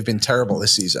obviously they've been terrible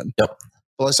this season. Yep.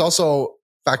 But let's also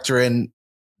factor in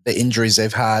the injuries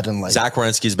they've had and Zach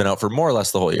Werenski's been out for more or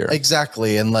less the whole year.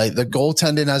 Exactly. And the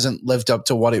goaltending hasn't lived up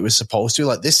to what it was supposed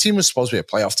to. This team was supposed to be a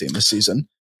playoff team this season.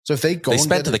 So if they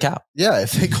spent to the cap. Yeah,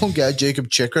 if they go and get Jacob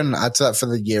Chychrun and add to that for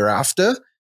the year after,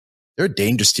 they're a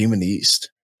dangerous team in the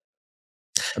East.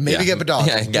 And maybe get Bedard.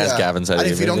 Yeah, as Gavin said. And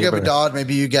if you don't get Bedard,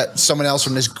 maybe you get someone else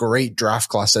from this great draft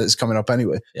class that is coming up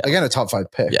anyway. Yeah. Again, a top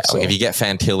 5 pick. Yeah, if you get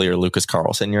Fantilli or Lucas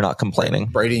Karlsson, you're not complaining.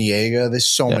 Braden Yeager, there's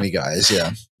so many guys,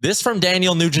 yeah. This from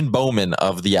Daniel Nugent-Bowman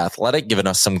of The Athletic, giving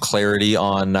us some clarity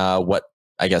on what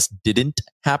I guess didn't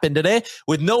happen today.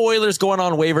 With no Oilers going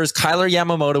on waivers, Kyler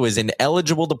Yamamoto is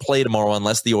ineligible to play tomorrow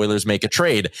unless the Oilers make a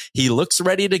trade. He looks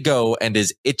ready to go and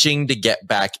is itching to get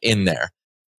back in there.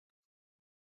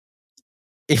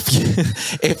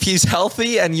 If he's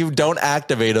healthy and you don't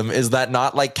activate him, is that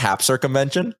not cap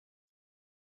circumvention?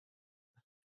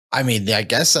 I mean, I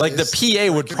guess the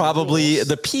PA would probably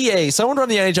someone from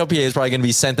the NHL PA is probably going to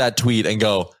be sent that tweet and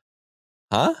go,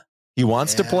 huh? He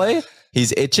wants to play.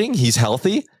 He's itching. He's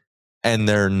healthy, and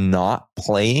they're not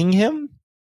playing him.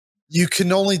 You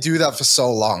can only do that for so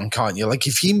long, can't you?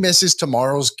 If he misses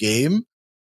tomorrow's game,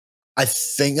 I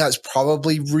think that's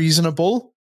probably reasonable.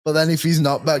 But then if he's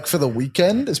not back for the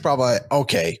weekend, it's probably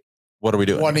okay. What are we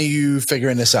doing? When are you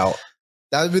figuring this out?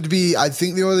 That would be, I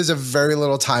think the Oilers have very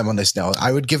little time on this now.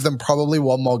 I would give them probably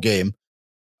one more game.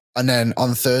 And then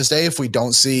on Thursday, if we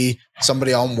don't see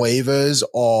somebody on waivers,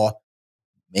 or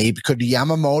maybe could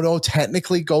Yamamoto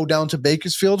technically go down to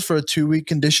Bakersfield for a 2-week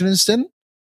conditioning stint?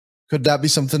 Could that be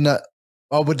something that,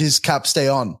 or would his cap stay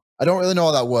on? I don't really know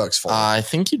how that works for him. I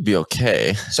think you'd be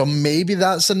okay. So maybe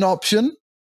that's an option.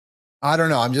 I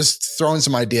don't know. I'm just throwing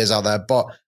some ideas out there, but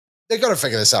they got to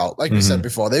figure this out. Like we said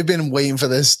before, they've been waiting for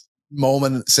this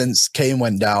moment since Kane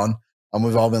went down, and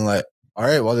we've all been like, all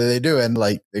right, what are they doing?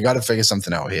 They got to figure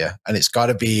something out here. And it's got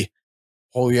to be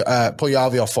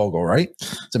Puljujarvi or Fogle, right?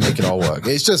 To make it all work.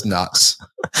 It's just nuts.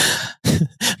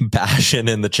 Bashin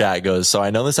in the chat goes, so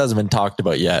I know this hasn't been talked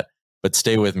about yet, but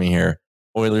stay with me here.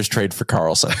 Oilers trade for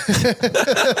Karlsson.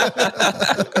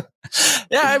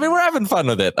 Yeah, I mean, we're having fun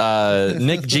with it.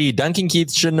 Nick G, Duncan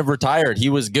Keith shouldn't have retired. He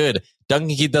was good.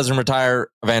 Duncan Keith doesn't retire.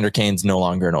 Evander Kane's no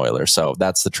longer an Oiler. So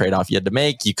that's the trade-off you had to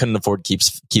make. You couldn't afford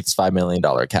Keith's $5 million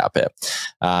cap hit.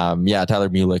 Tyler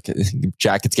Mulick,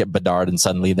 Jackets get Bedard and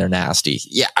suddenly they're nasty.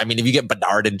 Yeah, I mean, if you get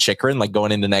Bedard and Chychrun, like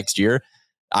going into next year,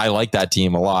 I like that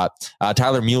team a lot.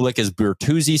 Tyler Mulick, is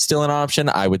Bertuzzi still an option?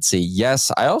 I would say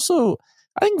yes. I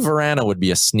think Verana would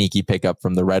be a sneaky pickup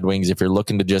from the Red Wings if you're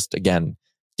looking to just, again,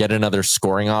 get another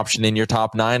scoring option in your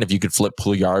top 9. If you could flip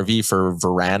Puljujarvi for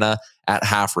Verana at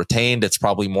half retained, it's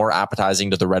probably more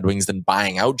appetizing to the Red Wings than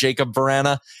buying out Jacob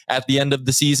Verana at the end of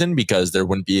the season, because there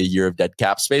wouldn't be a year of dead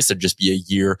cap space. There'd just be a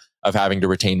year of having to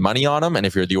retain money on him. And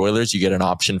if you're the Oilers, you get an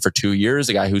option for 2 years,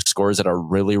 a guy who scores at a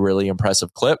really, really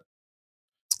impressive clip.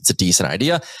 It's a decent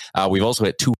idea. We've also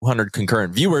hit 200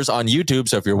 concurrent viewers on YouTube.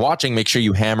 So if you're watching, make sure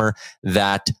you hammer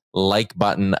that like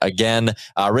button again.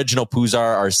 Original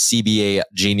Puzar, our CBA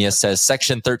genius, says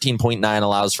Section 13.9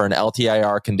 allows for an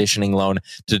LTIR conditioning loan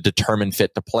to determine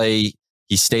fit to play.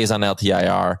 He stays on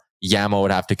LTIR. Yamo would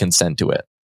have to consent to it.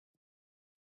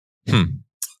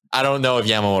 I don't know if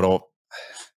Yamo would.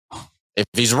 If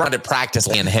he's running practice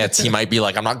and hits, he might be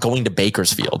like, I'm not going to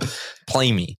Bakersfield.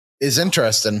 Play me. It's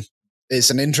interesting. It's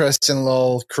an interesting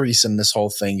little crease in this whole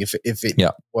thing. If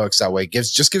it works that way,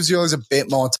 just gives you always a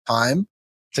bit more time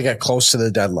to get close to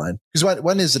the deadline. Because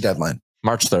when is the deadline?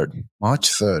 March 3rd. March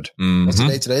 3rd. What's the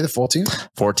date today? The 14th?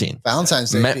 14th.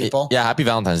 Valentine's Day, people. Yeah, happy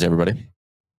Valentine's Day, everybody.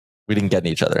 We didn't get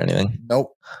each other anything.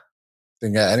 Nope.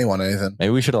 Didn't get anyone anything. Maybe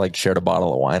we should have shared a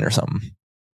bottle of wine or something.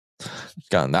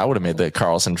 God, that would have made the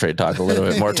Karlsson trade talk a little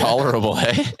bit more tolerable,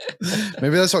 hey?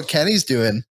 Maybe that's what Kenny's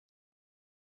doing.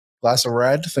 Glass of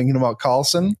red, thinking about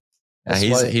Karlsson.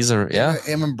 Yeah,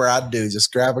 him and Brad do.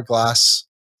 Just grab a glass,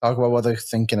 talk about what they're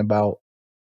thinking about.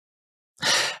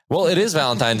 Well, it is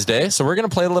Valentine's Day, so we're going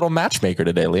to play a little matchmaker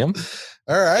today, Liam.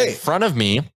 All right. In front of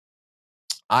me,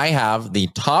 I have the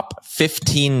top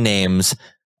 15 names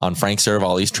on Frank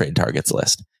Saravalli's trade targets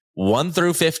list, 1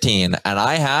 through 15, and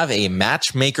I have a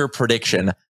matchmaker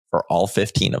prediction for all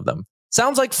 15 of them.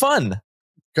 Sounds like fun.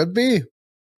 Could be.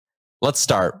 Let's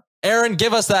start. Aaron,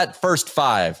 give us that first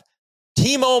 5.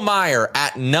 Timo Meier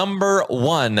at number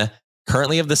 1,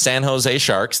 currently of the San Jose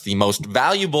Sharks, the most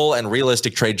valuable and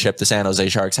realistic trade chip the San Jose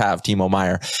Sharks have, Timo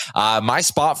Meier. My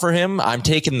spot for him, I'm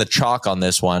taking the chalk on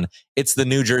this one. It's the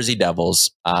New Jersey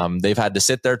Devils. They've had to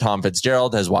sit there. Tom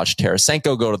Fitzgerald has watched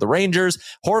Tarasenko go to the Rangers,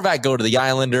 Horvat go to the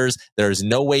Islanders. There's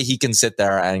no way he can sit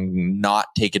there and not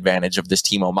take advantage of this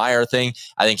Timo Meier thing.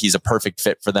 I think he's a perfect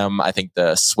fit for them. I think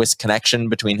the Swiss connection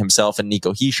between himself and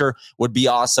Nico Hischier would be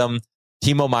awesome.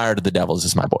 Timo Meier to the Devils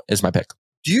is my pick.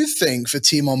 Do you think for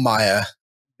Timo Meier,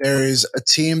 there is a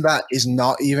team that is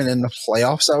not even in the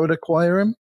playoffs that would acquire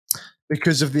him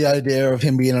because of the idea of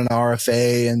him being an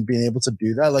RFA and being able to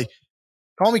do that? Like,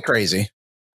 call me crazy.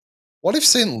 What if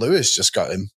St. Louis just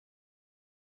got him?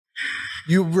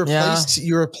 You replaced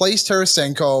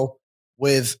Tarasenko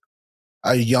with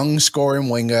a young scoring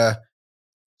winger.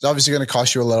 It's obviously going to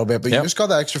cost you a little bit, but you just got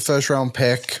that extra first round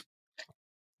pick.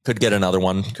 Could get another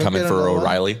one coming for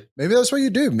O'Reilly. Maybe that's what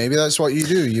you do.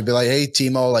 You'd be like, hey,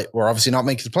 Timo, like, we're obviously not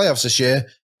making the playoffs this year,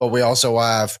 but we also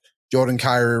have Jordan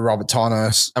Kyrou, Robert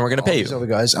Thomas. And we're going to pay you. Other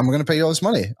guys, and we're going to pay you all this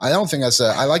money. I don't think that's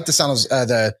I like the sound of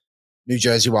the New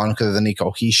Jersey one because of the Nico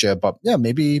Hischier, but yeah,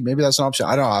 maybe that's an option.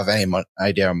 I don't have any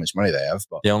idea how much money they have.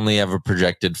 But they only have a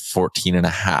projected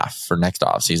 14.5 for next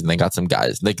offseason. They got some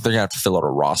guys. They're going to have to fill out a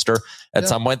roster at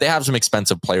some point. They have some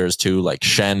expensive players too, like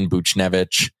Shen,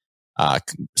 Buchnevich,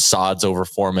 Sods over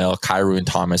 $4 million. Kyrou and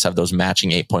Thomas have those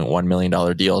matching $8.1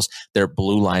 million deals. Their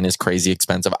blue line is crazy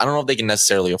expensive. I don't know if they can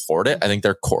necessarily afford it. I think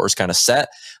their core is kind of set.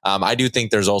 I do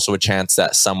think there's also a chance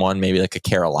that someone, maybe like a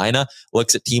Carolina,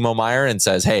 looks at Timo Meier and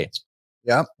says, hey,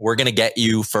 we're going to get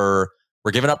you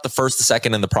we're giving up the first, the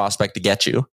second, and the prospect to get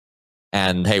you.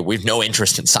 And hey, we've no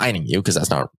interest in signing you because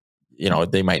that's not,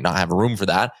 they might not have room for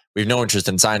that. We have no interest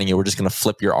in signing you. We're just going to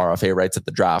flip your RFA rights at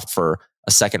the draft for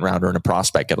a second rounder and a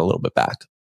prospect, get a little bit back.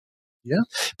 Yeah.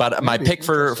 But my pick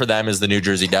for them is the New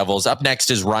Jersey Devils. Up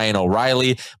next is Ryan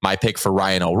O'Reilly. My pick for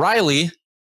Ryan O'Reilly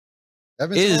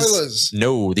is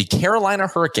the Carolina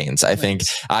Hurricanes. I think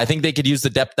they could use the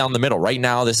depth down the middle. Right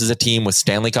now, this is a team with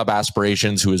Stanley Cup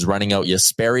aspirations who is running out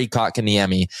Jesperi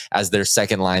Kotkaniemi as their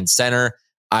second line center.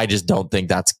 I just don't think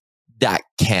that's that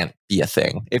can't be a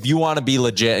thing. If you want to be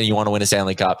legit and you want to win a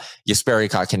Stanley Cup, Jesperi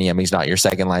Kotkaniemi's not your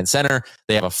second line center.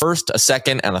 They have a first, a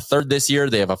second, and a third this year.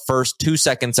 They have a first, 2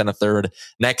 seconds, and a third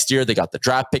next year. They got the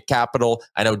draft pick capital.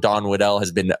 I know Don Waddell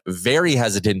has been very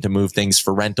hesitant to move things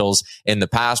for rentals in the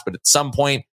past, but at some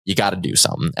point, you got to do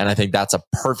something. And I think that's a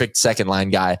perfect second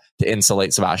line guy to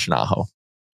insulate Sebastian Aho.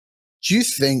 Do you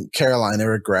think Carolina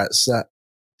regrets that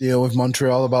deal with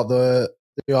Montreal about the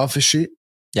offer sheet?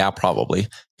 Yeah, probably.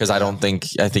 Because I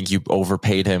think you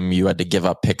overpaid him. You had to give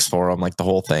up picks for him, like the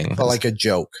whole thing. But like a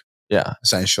joke. Yeah.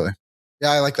 Essentially.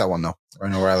 Yeah, I like that one though.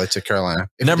 Ryan O'Reilly to Carolina.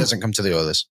 If he doesn't come to the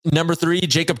Oilers. Number 3,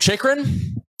 Jacob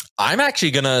Chychrun. I'm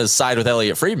actually going to side with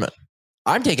Elliot Friedman.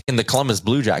 I'm taking the Columbus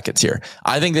Blue Jackets here.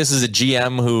 I think this is a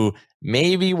GM who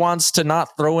maybe wants to not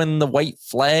throw in the white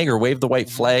flag or wave the white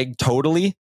flag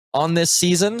totally on this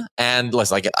season. And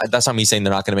like, that's not me saying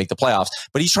they're not going to make the playoffs,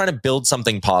 but he's trying to build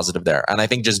something positive there. And I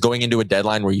think just going into a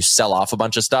deadline where you sell off a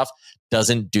bunch of stuff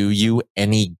doesn't do you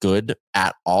any good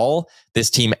at all. This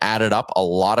team added up a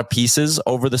lot of pieces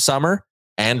over the summer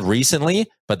and recently,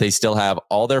 but they still have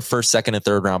all their first, second, and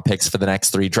third round picks for the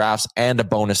next 3 drafts and a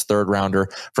bonus third rounder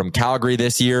from Calgary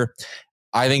this year.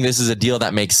 I think this is a deal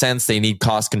that makes sense. They need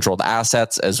cost controlled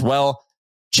assets as well.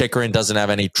 Chychrun doesn't have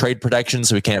any trade protection,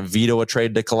 so he can't veto a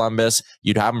trade to Columbus.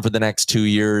 You'd have him for the next 2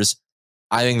 years.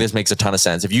 I think this makes a ton of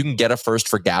sense. If you can get a first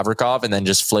for Gavrikov and then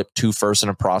just flip 2 firsts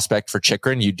and a prospect for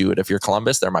Chychrun, you do it. If you're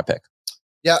Columbus, they're my pick.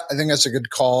 Yeah, I think that's a good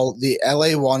call. The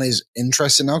LA one is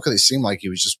interesting now because it seemed like he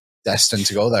was just destined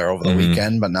to go there over the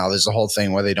weekend, but now there's a whole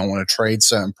thing where they don't want to trade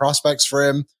certain prospects for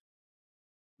him.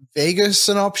 Vegas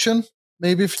an option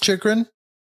maybe for Chychrun?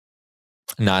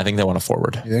 No, I think they want a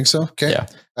forward. You think so? Okay. Yeah.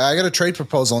 I got a trade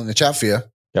proposal in the chat for you.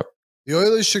 Yep. The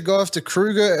Oilers should go after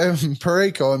Kruger and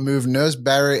Parayko and move Nurse,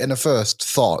 Barry in a first.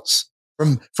 Thoughts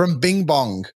from Bing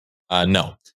Bong?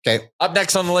 No. Okay. Up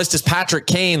next on the list is Patrick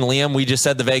Kane. Liam, we just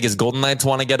said the Vegas Golden Knights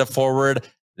want to get a forward.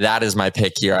 That is my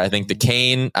pick here. I think the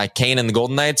Kane and the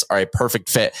Golden Knights are a perfect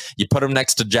fit. You put them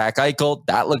next to Jack Eichel.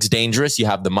 That looks dangerous. You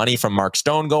have the money from Mark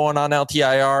Stone going on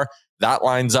LTIR. That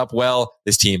lines up well.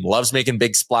 This team loves making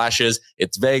big splashes.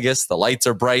 It's Vegas. The lights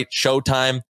are bright.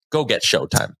 Showtime. Go get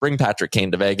Showtime. Bring Patrick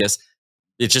Kane to Vegas.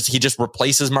 He just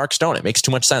replaces Mark Stone. It makes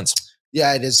too much sense.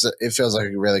 Yeah, it is. It feels like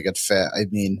a really good fit. I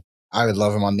mean, I would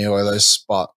love him on the Oilers,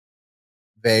 but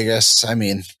Vegas, I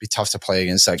mean, it'd be tough to play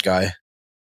against that guy.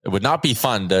 It would not be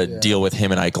fun to deal with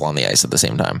him and Eichel on the ice at the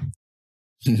same time.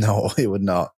 No, it would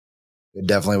not. It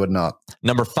definitely would not.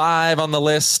 Number 5 on the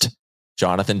list,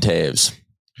 Jonathan Toews.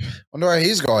 Wonder where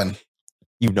he's going.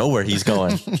 You know where he's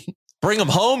going. Bring him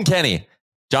home, Kenny.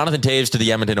 Jonathan Toews to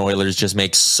the Edmonton Oilers just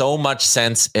makes so much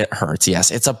sense. It hurts.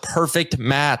 Yes, it's a perfect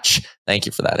match. Thank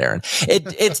you for that, Aaron.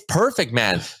 It's perfect,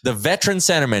 man. The veteran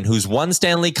centerman who's won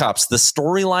Stanley Cups, the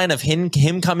storyline of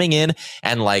him coming in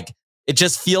and like, it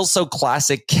just feels so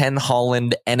classic Ken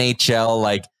Holland, NHL.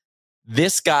 Like,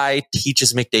 this guy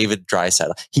teaches McDavid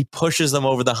Draisaitl. He pushes them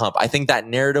over the hump. I think that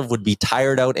narrative would be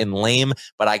tired out and lame,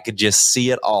 but I could just see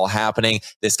it all happening.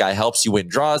 This guy helps you win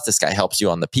draws. This guy helps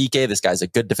you on the PK. This guy's a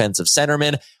good defensive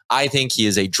centerman. I think he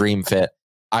is a dream fit.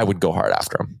 I would go hard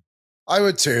after him. I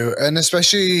would too. And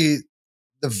especially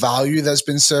the value that's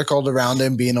been circled around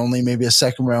him being only maybe a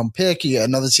second round pick. You get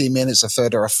another team in, it's a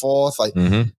third or a fourth. Like,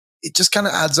 it just kind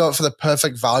of adds up for the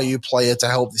perfect value player to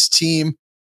help this team.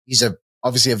 He's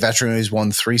obviously a veteran who's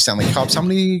won 3 Stanley Cups. How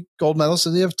many gold medals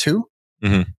does he have? 2?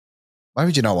 Why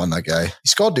would you not want that guy? He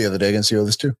scored the other day against the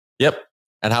Oilers too. Yep.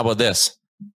 And how about this?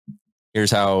 Here's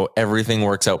how everything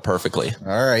works out perfectly.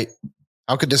 All right.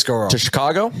 How could this go wrong? To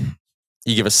Chicago,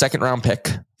 you give a second round pick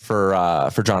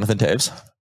for Jonathan Toews.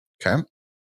 Okay.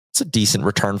 It's a decent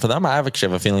return for them. I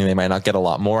actually have a feeling they might not get a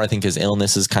lot more. I think his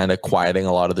illness is kind of quieting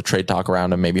a lot of the trade talk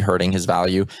around him, maybe hurting his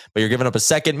value. But you're giving up a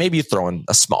second, maybe you throw in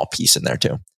a small piece in there too.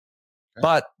 Okay.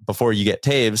 But before you get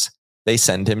Toews, they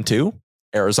send him to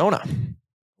Arizona.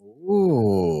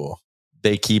 Ooh.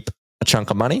 They keep a chunk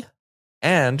of money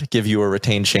and give you a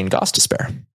retained Shane Goss to spare.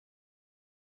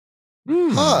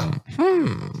 Well,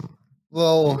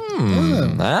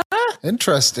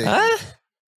 interesting.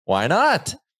 Why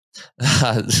not?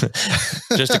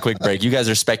 Just a quick break. You guys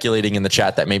are speculating in the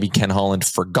chat that maybe Ken Holland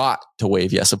forgot to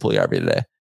waive Jesse Puljujarvi today.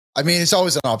 I mean, it's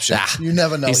always an option. You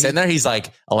never know. He's sitting there. He's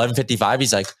like 11:55.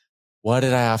 He's like, what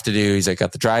did I have to do? He's like,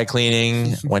 got the dry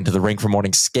cleaning, went to the rink for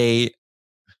morning skate.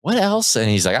 What else? And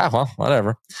he's like, well,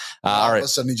 whatever. All right. All of a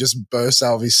sudden, he just bursts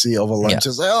out of his seat over lunch.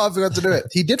 He's like, I forgot to do it.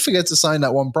 He did forget to sign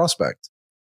that one prospect.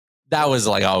 That was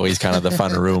like always kind of the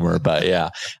fun rumor, but yeah.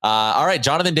 All right.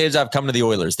 Jonathan Toews have come to the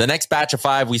Oilers. The next batch of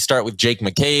 5, we start with Jake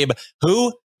McCabe,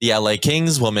 who The LA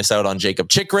Kings will miss out on Jacob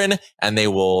Chikrin, and they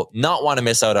will not want to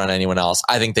miss out on anyone else.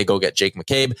 I think they go get Jake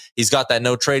McCabe. He's got that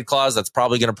no trade clause. That's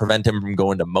probably going to prevent him from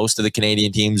going to most of the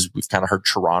Canadian teams. We've kind of heard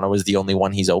Toronto is the only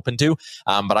one he's open to.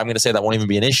 But I'm going to say that won't even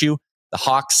be an issue. The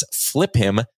Hawks flip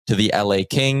him to the LA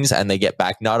Kings, and they get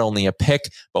back not only a pick,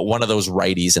 but one of those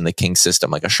righties in the Kings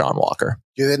system, like a Sean Walker.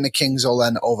 Do you think the Kings will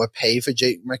then overpay for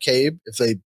Jake McCabe if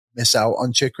they miss out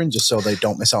on Chikrin, just so they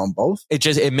don't miss out on both?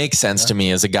 It makes sense to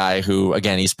me as a guy who,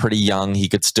 again, he's pretty young. He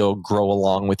could still grow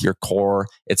along with your core.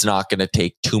 It's not going to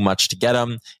take too much to get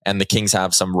him. And the Kings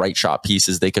have some right shot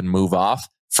pieces they can move off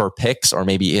for picks or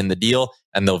maybe in the deal,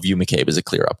 and they'll view McCabe as a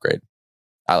clear upgrade.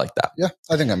 I like that. Yeah,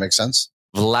 I think that makes sense.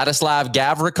 Vladislav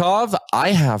Gavrikov, I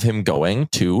have him going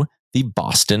to the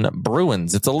Boston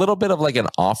Bruins. It's a little bit of like an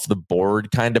off the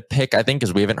board kind of pick, I think,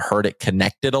 because we haven't heard it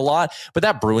connected a lot. But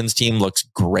that Bruins team looks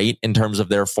great in terms of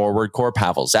their forward core.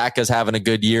 Pavel Zacha's having a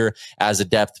good year as a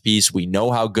depth piece. We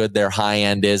know how good their high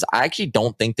end is. I actually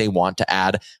don't think they want to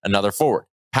add another forward.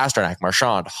 Pasternak,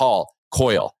 Marchand, Hall,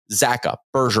 Coyle, Zacha,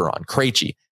 Bergeron,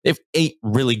 Krejci. They have 8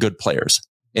 really good players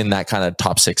in that kind of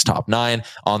top 6, top 9.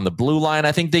 On the blue line,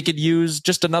 I think they could use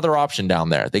just another option down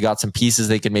there. They got some pieces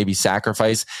they could maybe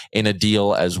sacrifice in a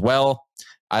deal as well.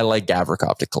 I like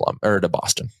Gavrikov to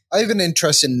Boston. I have an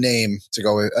interesting name to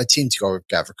go with, a team to go with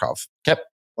Gavrikov. Yep.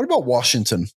 What about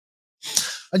Washington?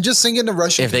 I'm just thinking the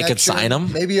Russian if they could sign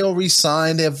him. Maybe he'll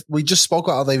re-sign. We just spoke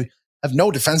about how they have no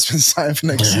defenseman signed for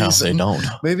next season. They don't.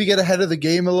 Maybe get ahead of the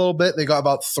game a little bit. They got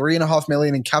about $3.5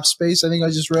 million in cap space, I think I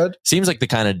just read. Seems like the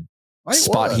kind of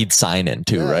spot he'd sign in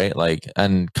too, right? Like,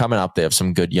 and coming up, they have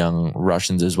some good young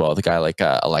Russians as well. The guy like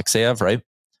Alexeyev, right?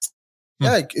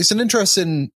 Yeah, it's an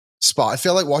interesting spot. I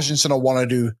feel like Washington will want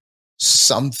to do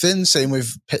something. Same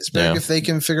with Pittsburgh if they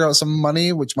can figure out some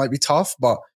money, which might be tough.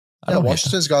 But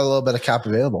Washington's got a little bit of cap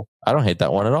available. I don't hate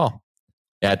that one at all.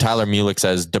 Yeah, Tyler Mulick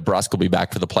says DeBrusk will be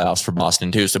back for the playoffs for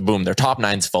Boston too. So boom, their top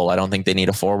 9's full. I don't think they need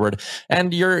a forward.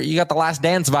 And you got the Last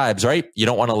Dance vibes, right? You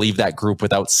don't want to leave that group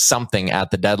without something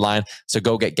at the deadline. So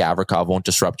go get Gavrikov. Won't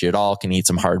disrupt you at all. Can eat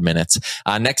some hard minutes.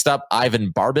 Next up,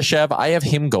 Ivan Barbashev. I have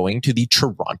him going to the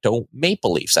Toronto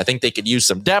Maple Leafs. I think they could use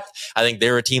some depth. I think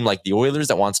they're a team like the Oilers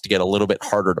that wants to get a little bit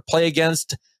harder to play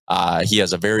against. He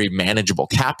has a very manageable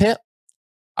cap hit.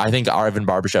 I think Ivan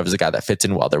Barbashev is a guy that fits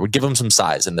in well there. Would give him some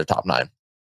size in their top 9.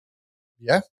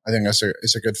 Yeah, I think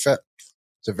it's a good fit.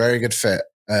 It's a very good fit.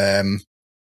 I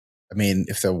mean,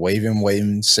 if they're waiving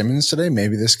Wayne Simmons today,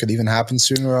 maybe this could even happen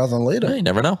sooner rather than later. You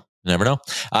never know.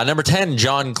 Number 10,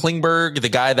 John Klingberg, the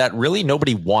guy that really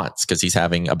nobody wants because he's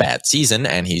having a bad season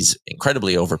and he's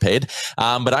incredibly overpaid.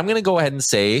 But I'm going to go ahead and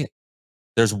say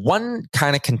there's one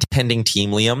kind of contending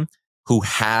team, Liam, who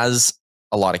has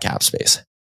a lot of cap space.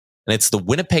 And it's the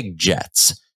Winnipeg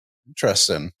Jets.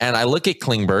 Interesting. And I look at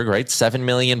Klingberg, right? $7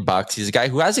 million. He's a guy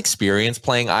who has experience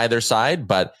playing either side,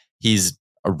 but he's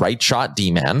a right shot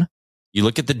D-man. You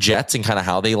look at the Jets and kind of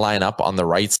how they line up on the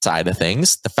right side of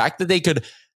things. The fact that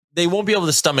they won't be able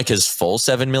to stomach his full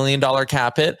 $7 million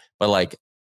cap hit, but like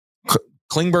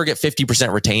Klingberg at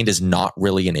 50% retained is not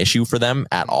really an issue for them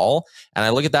at all. And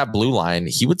I look at that blue line,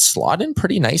 he would slot in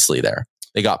pretty nicely there.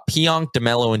 They got Pionk,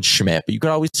 DeMello, and Schmidt, but you could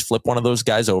always flip one of those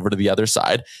guys over to the other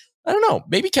side. I don't know.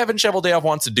 Maybe Kevin Cheveldayoff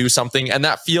wants to do something, and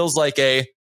that feels like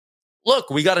look,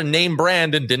 we got a name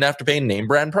brand and didn't have to pay name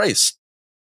brand price.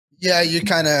 Yeah, you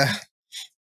kind of,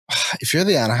 if you're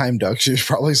the Anaheim Ducks, you're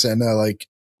probably saying that, like,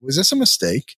 was this a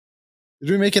mistake? Did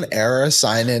we make an error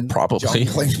signing probably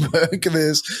John Klingberg?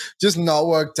 This just not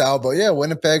worked out. But yeah,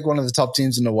 Winnipeg, one of the top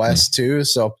teams in the West too.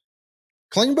 So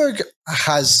Klingberg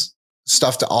has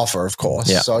stuff to offer, of course.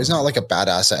 Yeah. So he's not like a bad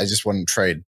asset. I just wouldn't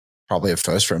trade probably a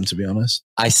first for him, to be honest.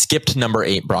 I skipped number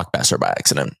 8, Brock Besser, by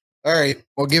accident. All right,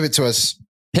 well, give it to us.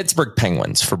 Pittsburgh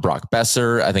Penguins for Brock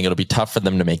Besser. I think it'll be tough for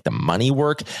them to make the money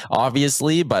work,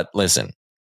 obviously. But listen,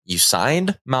 you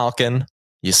signed Malkin,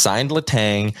 you signed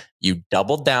Letang, you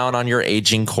doubled down on your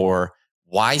aging core.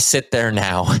 Why sit there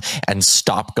now and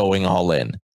stop going all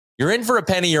in? You're in for a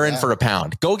penny, you're in for a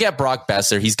pound. Go get Brock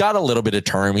Besser. He's got a little bit of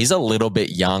term. He's a little bit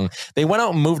young. They went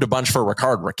out and moved a bunch for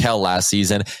Rickard Rakell last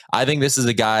season. I think this is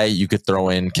a guy you could throw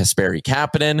in Kasperi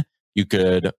Kapanen. You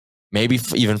could maybe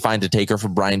even find a taker for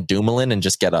Brian Dumoulin and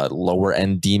just get a lower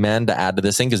end D-man to add to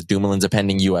this thing because Dumoulin's a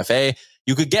pending UFA.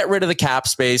 You could get rid of the cap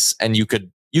space and you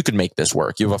could make this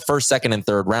work. You have a first, second, and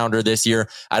third rounder this year.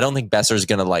 I don't think Besser is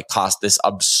going to like cost this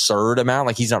absurd amount.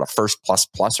 Like he's not a first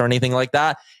plus or anything like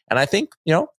that. And I think,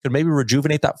 could maybe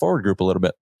rejuvenate that forward group a little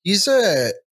bit. He's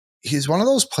one of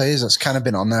those players that's kind of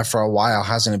been on there for a while,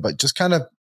 hasn't he? But just kind of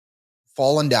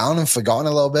fallen down and forgotten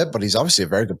a little bit. But he's obviously a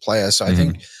very good player. So I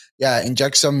think,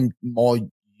 inject some more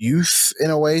youth in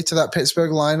a way to that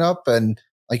Pittsburgh lineup. And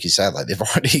like you said, like they've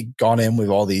already gone in with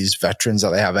all these veterans that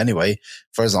they have anyway.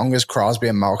 For as long as Crosby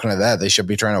and Malkin are there, they should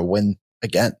be trying to win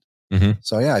again. Mm-hmm.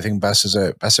 So yeah, I think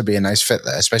Besser would be a nice fit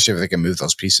there, especially if they can move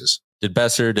those pieces. Did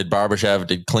Besser, did Barbashev,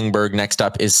 did Klingberg. Next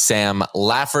up is Sam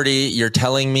Lafferty. You're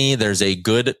telling me there's a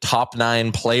good top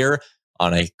 9 player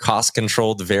on a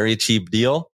cost-controlled, very cheap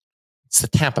deal? It's the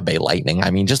Tampa Bay Lightning.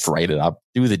 I mean, just write it up.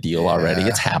 Do the deal already.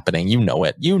 It's happening. You know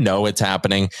it. You know it's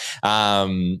happening.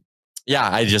 That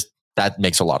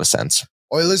makes a lot of sense.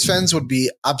 Oilers fans would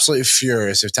be absolutely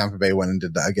furious if Tampa Bay went and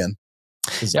did that again.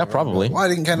 Yeah, probably. Why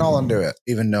didn't Ken Holland do it?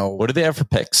 Even though... What do they have for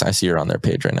picks? I see you're on their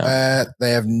page right now.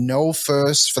 They have no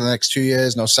first for the next 2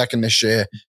 years, no second this year.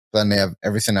 Then they have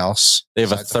everything else. They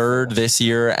have a third this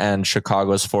year and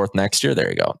Chicago's fourth next year. There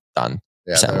you go. Done.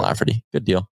 Yeah, Sam Lafferty. Good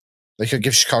deal. They could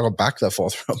give Chicago back their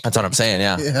fourth round. That's what I'm saying.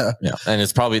 Yeah. And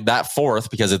it's probably that fourth,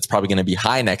 because it's probably going to be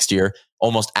high next year,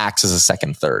 almost acts as a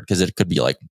second third, because it could be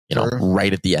like,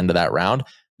 right at the end of that round.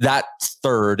 That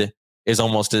third is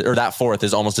that fourth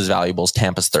is almost as valuable as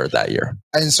Tampa's third that year.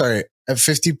 And sorry, at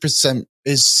 50%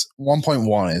 is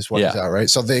 1.1 is what is that, right?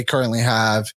 So they currently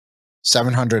have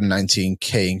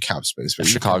 $719K in cap space. If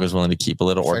Chicago's willing to keep a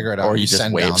little, or you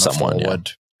just waive someone.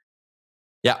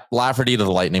 Yeah, Lafferty to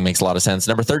the Lightning makes a lot of sense.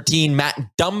 Number 13, Matt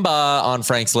Dumba on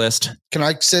Frank's list. Can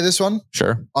I say this one?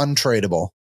 Sure. Untradeable.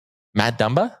 Matt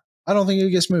Dumba? I don't think he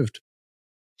gets moved.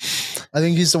 I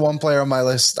think he's the one player on my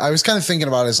list. I was kind of thinking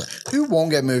about it. Like, who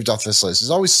won't get moved off this list? There's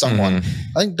always someone.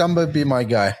 I think Dumba would be my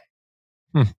guy.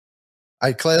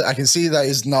 I can see that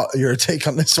is not your take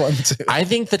on this one too. I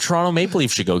think the Toronto Maple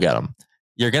Leafs should go get him.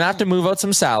 You're going to have to move out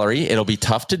some salary. It'll be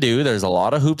tough to do. There's a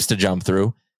lot of hoops to jump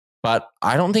through. But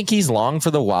I don't think he's long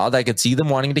for the Wild. I could see them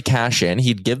wanting to cash in.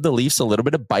 He'd give the Leafs a little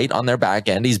bit of bite on their back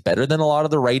end. He's better than a lot of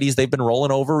the righties they've been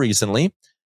rolling over recently.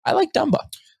 I like Dumba.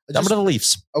 Dumba to the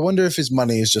Leafs. I wonder if his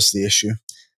money is just the issue.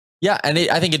 Yeah, and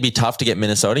I think it'd be tough to get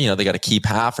Minnesota. They got to keep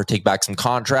half or take back some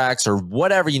contracts or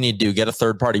whatever you need to do. Get a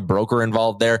third-party broker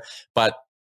involved there. But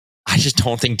I just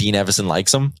don't think Dean Evison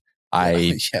likes him.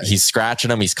 He's scratching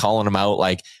him. He's calling him out.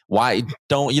 Like, why you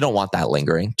don't want that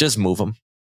lingering. Just move him.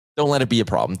 Don't let it be a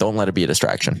problem. Don't let it be a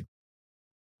distraction.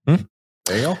 There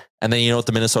you go. And then you know what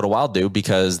the Minnesota Wild do,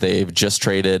 because they've just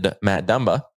traded Matt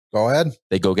Dumba. Go ahead.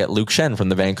 They go get Luke Shen from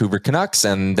the Vancouver Canucks,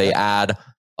 and they add,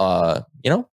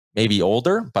 maybe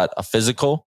older, but a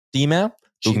physical D-man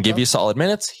who can give you solid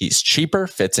minutes. He's cheaper,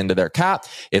 fits into their cap.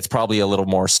 It's probably a little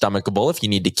more stomachable if you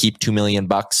need to keep $2 million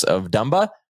of Dumba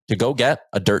to go get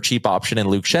a dirt cheap option in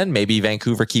Luke Shen. Maybe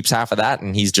Vancouver keeps half of that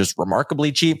and he's just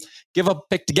remarkably cheap. Give a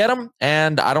pick to get him.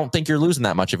 And I don't think you're losing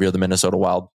that much if you're the Minnesota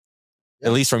Wild,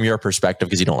 at least from your perspective,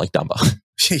 because you don't like Dumba.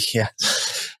 Yeah.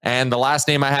 And the last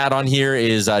name I had on here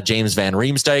is James Van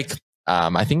Riemsdyk.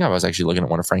 I think I was actually looking at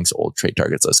one of Frank's old trade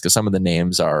targets list, because some of the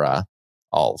names are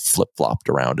all flip-flopped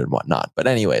around and whatnot. But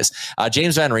anyways,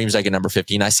 James Van Riemsdyk at number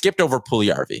 15. I skipped over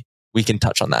Puljujarvi. We can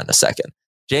touch on that in a second.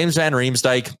 James Van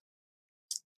Riemsdyk,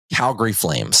 Calgary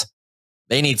Flames.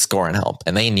 They need scoring help,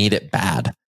 and they need it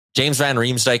bad. James Van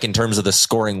Riemsdyk, in terms of the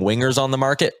scoring wingers on the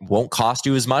market, won't cost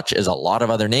you as much as a lot of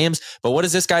other names. But what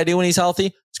does this guy do when he's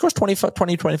healthy? Scores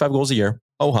 25 goals a year.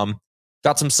 Oh, hum.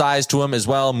 Got some size to him as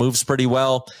well. Moves pretty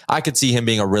well. I could see him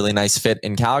being a really nice fit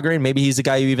in Calgary. And maybe he's a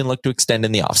guy you even look to extend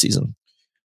in the offseason.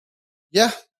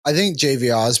 Yeah, I think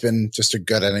JVR has been just a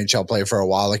good NHL player for a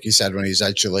while. Like you said, when he's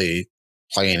actually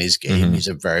playing his game, he's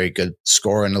a very good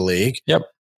scorer in the league. Yep.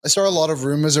 I saw a lot of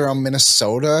rumors around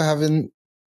Minnesota having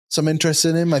some interest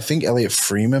in him. I think Elliot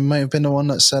Freeman might have been the one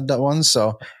that said that one.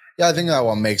 So yeah, I think that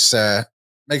one makes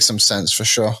some sense for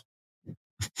sure.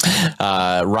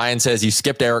 Ryan says you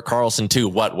skipped Erik Karlsson too.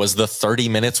 What was the 30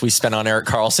 minutes we spent on Erik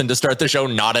Karlsson to start the show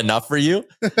not enough for you?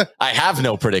 I have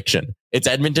no prediction. It's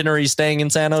Edmonton or he's staying in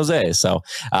San Jose. So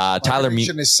Tyler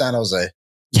prediction is San Jose.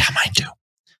 Yeah,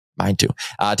 mine too.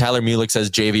 Tyler Mulick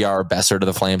says JVR or Besser to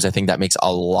the Flames. I think that makes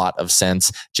a lot of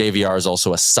sense. JVR is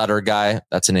also a Sutter guy.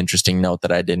 That's an interesting note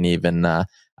that I didn't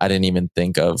even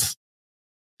think of.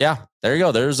 Yeah, there you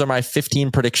go. Those are my 15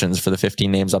 predictions for the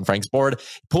 15 names on Frank's board.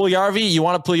 Puljujarvi, you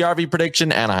want a Puljujarvi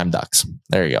prediction? Anaheim Ducks.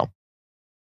 There you go.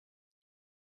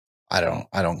 I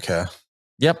don't care.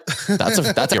 Yep,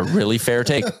 that's a really fair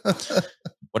take.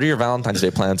 What are your Valentine's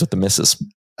Day plans with the missus?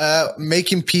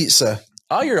 Making pizza.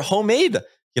 Oh, you're homemade.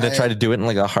 You gonna try to do it in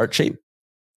like a heart shape?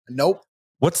 Nope.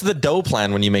 What's the dough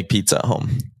plan when you make pizza at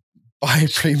home? Buy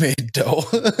pre-made dough.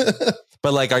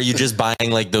 But like, are you just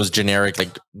buying like those generic,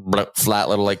 like flat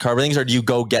little like carb things, or do you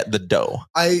go get the dough?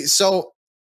 So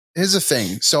here's the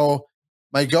thing. So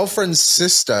my girlfriend's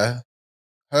sister,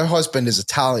 her husband is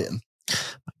Italian.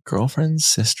 My girlfriend's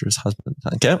sister's husband.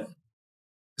 Okay.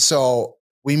 So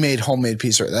we made homemade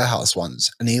pizza at their house once,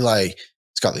 and he's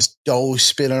got this dough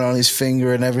spinning on his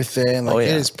finger and everything. Like,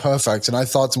 it is perfect. And I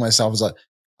thought to myself, I was like,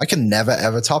 I can never,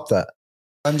 ever top that.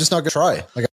 I'm just not going to try.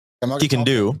 Like, I'm not you can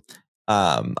do.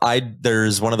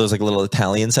 There's one of those like little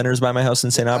Italian centers by my house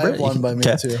in St. Albert. I have one by me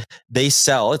too. They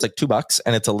sell, it's like $2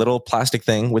 and it's a little plastic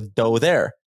thing with dough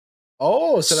there.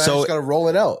 Oh, so I just got to roll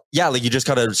it out. Yeah, like you just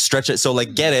got to stretch it. So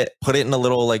like get it, put it in a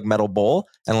little like metal bowl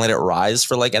and let it rise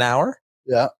for like an hour.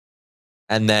 Yeah.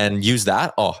 And then use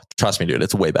that. Oh, trust me, dude,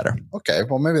 it's way better. Okay,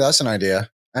 well, maybe that's an idea.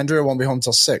 Andrea won't be home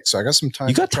till 6, so I got some time.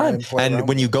 You got time. And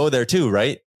when you go there too,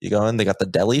 right? You go in, they got the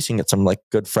deli, so you can get some like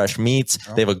good fresh meats.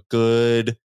 Oh. They have a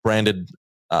good branded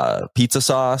pizza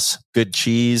sauce, good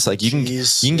cheese. Like you can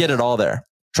get it all there.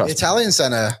 Trust me. Italian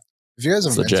Center, if you guys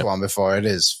have been to one before, it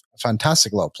is a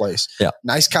fantastic little place. Yeah.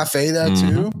 Nice cafe there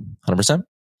too. 100%.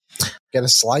 Get a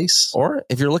slice. Or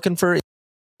if you're looking for,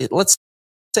 let's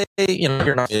say,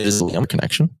 you're not a Liam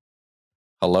connection.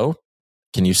 Hello?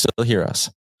 Can you still hear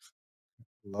us?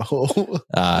 Hello?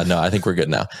 No, I think we're good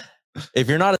now. If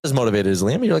you're not as motivated as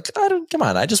Liam, you're like, come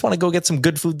on, I just want to go get some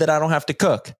good food that I don't have to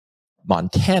cook.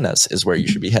 Montana's is where you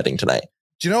should be heading tonight.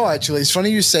 Do you know, actually, it's funny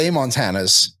you say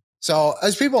Montana's. So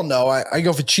as people know, I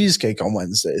go for cheesecake on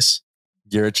Wednesdays.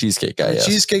 You're a cheesecake guy, yes.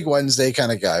 Cheesecake Wednesday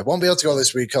kind of guy. Won't be able to go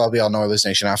this week because I'll be on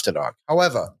Oilersnation after dark.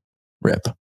 However, rip.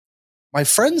 My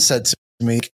friend said to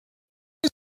me,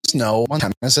 no,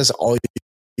 Montana says all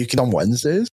you can on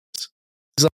Wednesdays.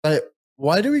 He's like,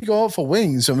 why do we go out for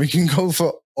wings when we can go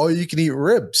for all you can eat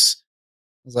ribs?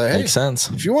 I was like, hey, makes sense.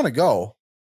 If you want to go,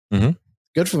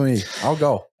 good for me. I'll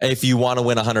go. If you want to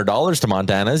win $100 to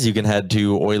Montana's, you can head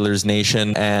to Oilers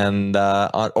Nation and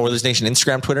on Oilers Nation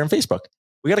Instagram, Twitter, and Facebook.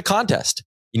 We got a contest.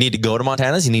 You need to go to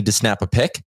Montana's. You need to snap a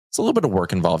pic. It's a little bit of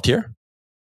work involved here.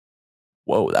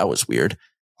 Whoa, that was weird.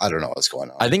 I don't know what's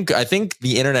going on. I think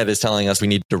the internet is telling us we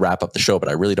need to wrap up the show, but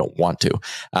I really don't want to.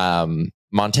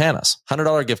 Montana's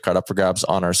 $100 gift card up for grabs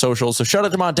on our socials. So shout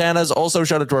out to Montana's. Also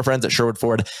shout out to our friends at Sherwood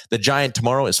Ford. The Giant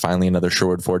tomorrow is finally another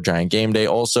Sherwood Ford Giant game day.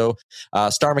 Also,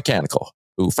 Star Mechanical,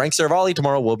 who Frank Saravalli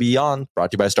tomorrow will be on, brought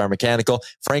to you by Star Mechanical.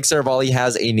 Frank Saravalli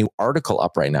has a new article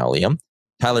up right now, Liam.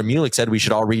 Tyler Mulick said we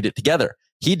should all read it together.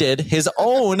 He did his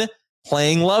own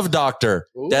Playing Love Doctor.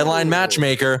 Ooh. Deadline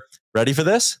matchmaker. Ready for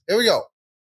this? Here we go.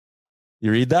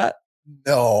 You read that?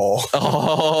 No.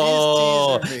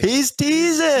 Oh, he's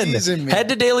teasing me. Head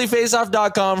to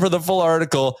dailyfaceoff.com for the full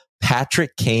article.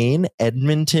 Patrick Kane,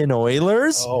 Edmonton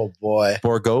Oilers. Oh, boy.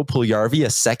 Borgo Puljujarvi, a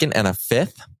second and a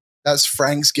fifth. That's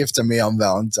Frank's gift to me on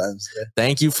Valentine's Day.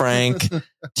 Thank you, Frank.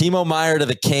 Timo Meier to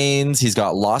the Canes. He's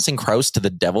got Lawson Krause to the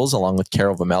Devils along with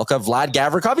Karel Vemelka. Vlad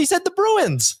Gavrikov, he said the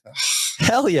Bruins.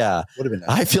 Hell yeah. Would have been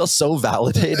nice. I feel so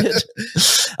validated.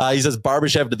 He says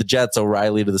Barbashev to the Jets,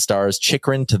 O'Reilly to the Stars,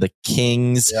 Chikrin to the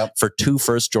Kings for 2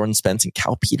 firsts, Jordan Spence and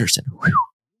Cal Peterson. Whew.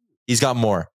 He's got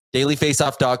more.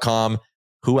 Dailyfaceoff.com.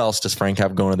 Who else does Frank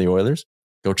have going to the Oilers?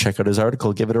 Go check out his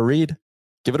article. Give it a read.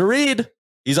 Give it a read.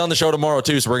 He's on the show tomorrow,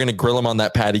 too, so we're going to grill him on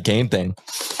that Patty Kane thing.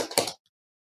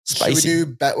 Spicy. Should we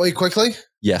do Betway quickly?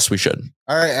 Yes, we should.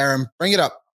 All right, Aaron, bring it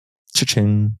up.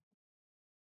 Cha-ching.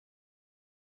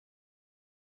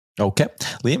 Okay.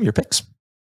 Liam, your picks.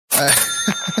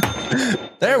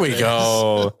 There we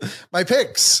go. My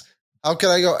picks. How could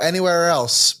I go anywhere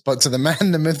else but to the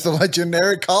man, the myth, the legend,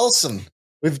 Erik Karlsson,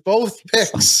 with both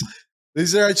picks?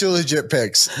 These are actually legit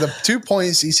picks. The 2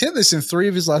 points, he's hit this in 3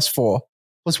 of his last 4.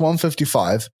 Plus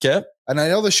 155. Okay. And I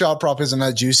know the shot prop isn't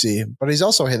that juicy, but he's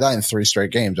also hit that in 3 straight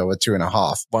games over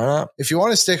 2.5. Why not? If you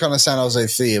want to stick on a San Jose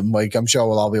theme, like I'm sure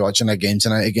we'll all be watching that game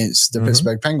tonight against the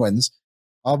Pittsburgh Penguins.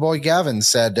 Our boy Gavin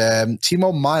said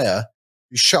Timo Meier,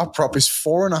 whose shot prop is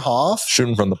 4.5.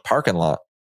 Shooting from the parking lot.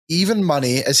 Even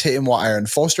money has hit him what, Aaron?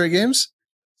 4 straight games?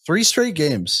 3 straight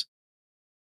games.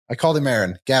 I called him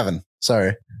Aaron. Gavin.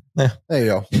 Sorry. Yeah. There you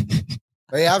go.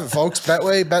 There you have it, folks.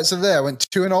 Betway bets are there. I went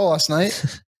 2-0 last night.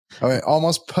 I went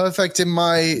almost perfect in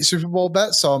my Super Bowl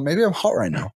bet, so maybe I'm hot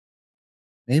right now.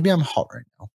 I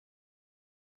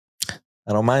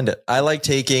don't mind it. I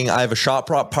have a shot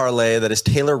prop parlay that is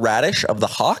Taylor Radish of the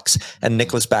Hawks and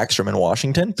Nicholas Backstrom in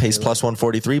Washington. Pays plus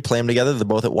 143. Play them together. They're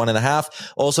both at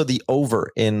 1.5. Also the over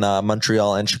in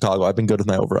Montreal and Chicago. I've been good with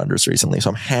my over-unders recently, so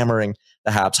I'm hammering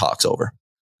the Habs Hawks over.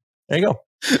 There you go.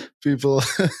 People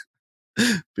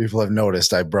have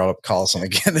noticed I brought up Karlsson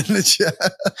again in the chat.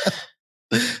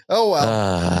 Oh,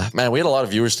 well. Man, we had a lot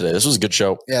of viewers today. This was a good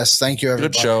show. Yes, thank you,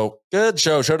 everybody. Good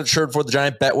show. Shout out to Shirt for the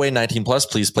Giant. Betway 19+.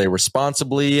 Please play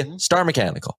responsibly. Star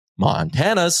Mechanical,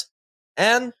 Montana's,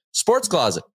 and Sports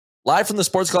Closet. Live from the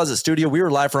Sports Closet studio. We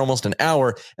were live for almost an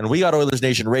hour, and we got Oilers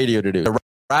Nation Radio to do. A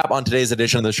wrap on today's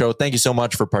edition of the show. Thank you so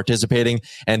much for participating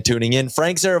and tuning in.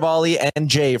 Frank Saravalli and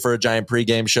Jay for a Giant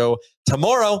pregame show.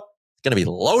 Tomorrow, It's going to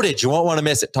be loaded. You won't want to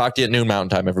miss it. Talk to you at noon Mountain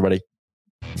Time, everybody.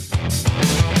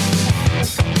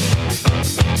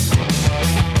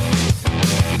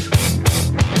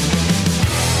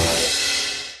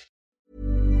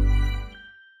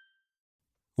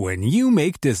 When you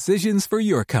make decisions for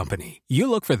your company, you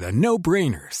look for the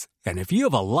no-brainers. And if you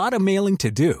have a lot of mailing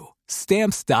to do,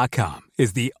 Stamps.com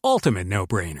is the ultimate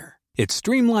no-brainer. It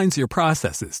streamlines your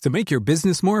processes to make your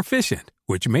business more efficient,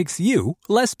 which makes you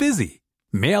less busy.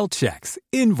 Mail checks,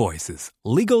 invoices,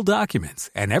 legal documents,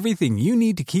 and everything you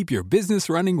need to keep your business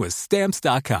running with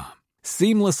Stamps.com.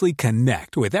 Seamlessly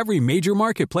connect with every major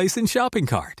marketplace and shopping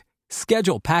cart.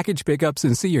 Schedule package pickups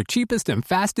and see your cheapest and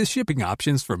fastest shipping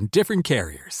options from different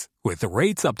carriers, with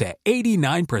rates up to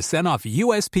 89% off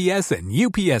USPS and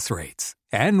UPS rates.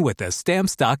 And with the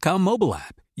Stamps.com mobile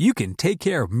app, you can take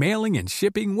care of mailing and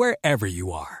shipping wherever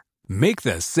you are. Make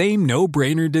the same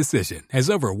no-brainer decision as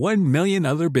over 1 million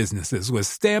other businesses with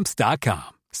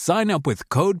Stamps.com. Sign up with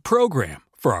code PROGRAM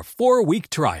for a 4-week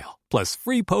trial, plus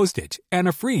free postage and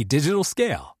a free digital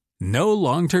scale. No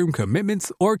long-term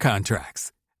commitments or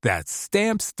contracts. That's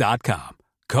Stamps.com.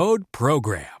 Code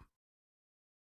PROGRAM.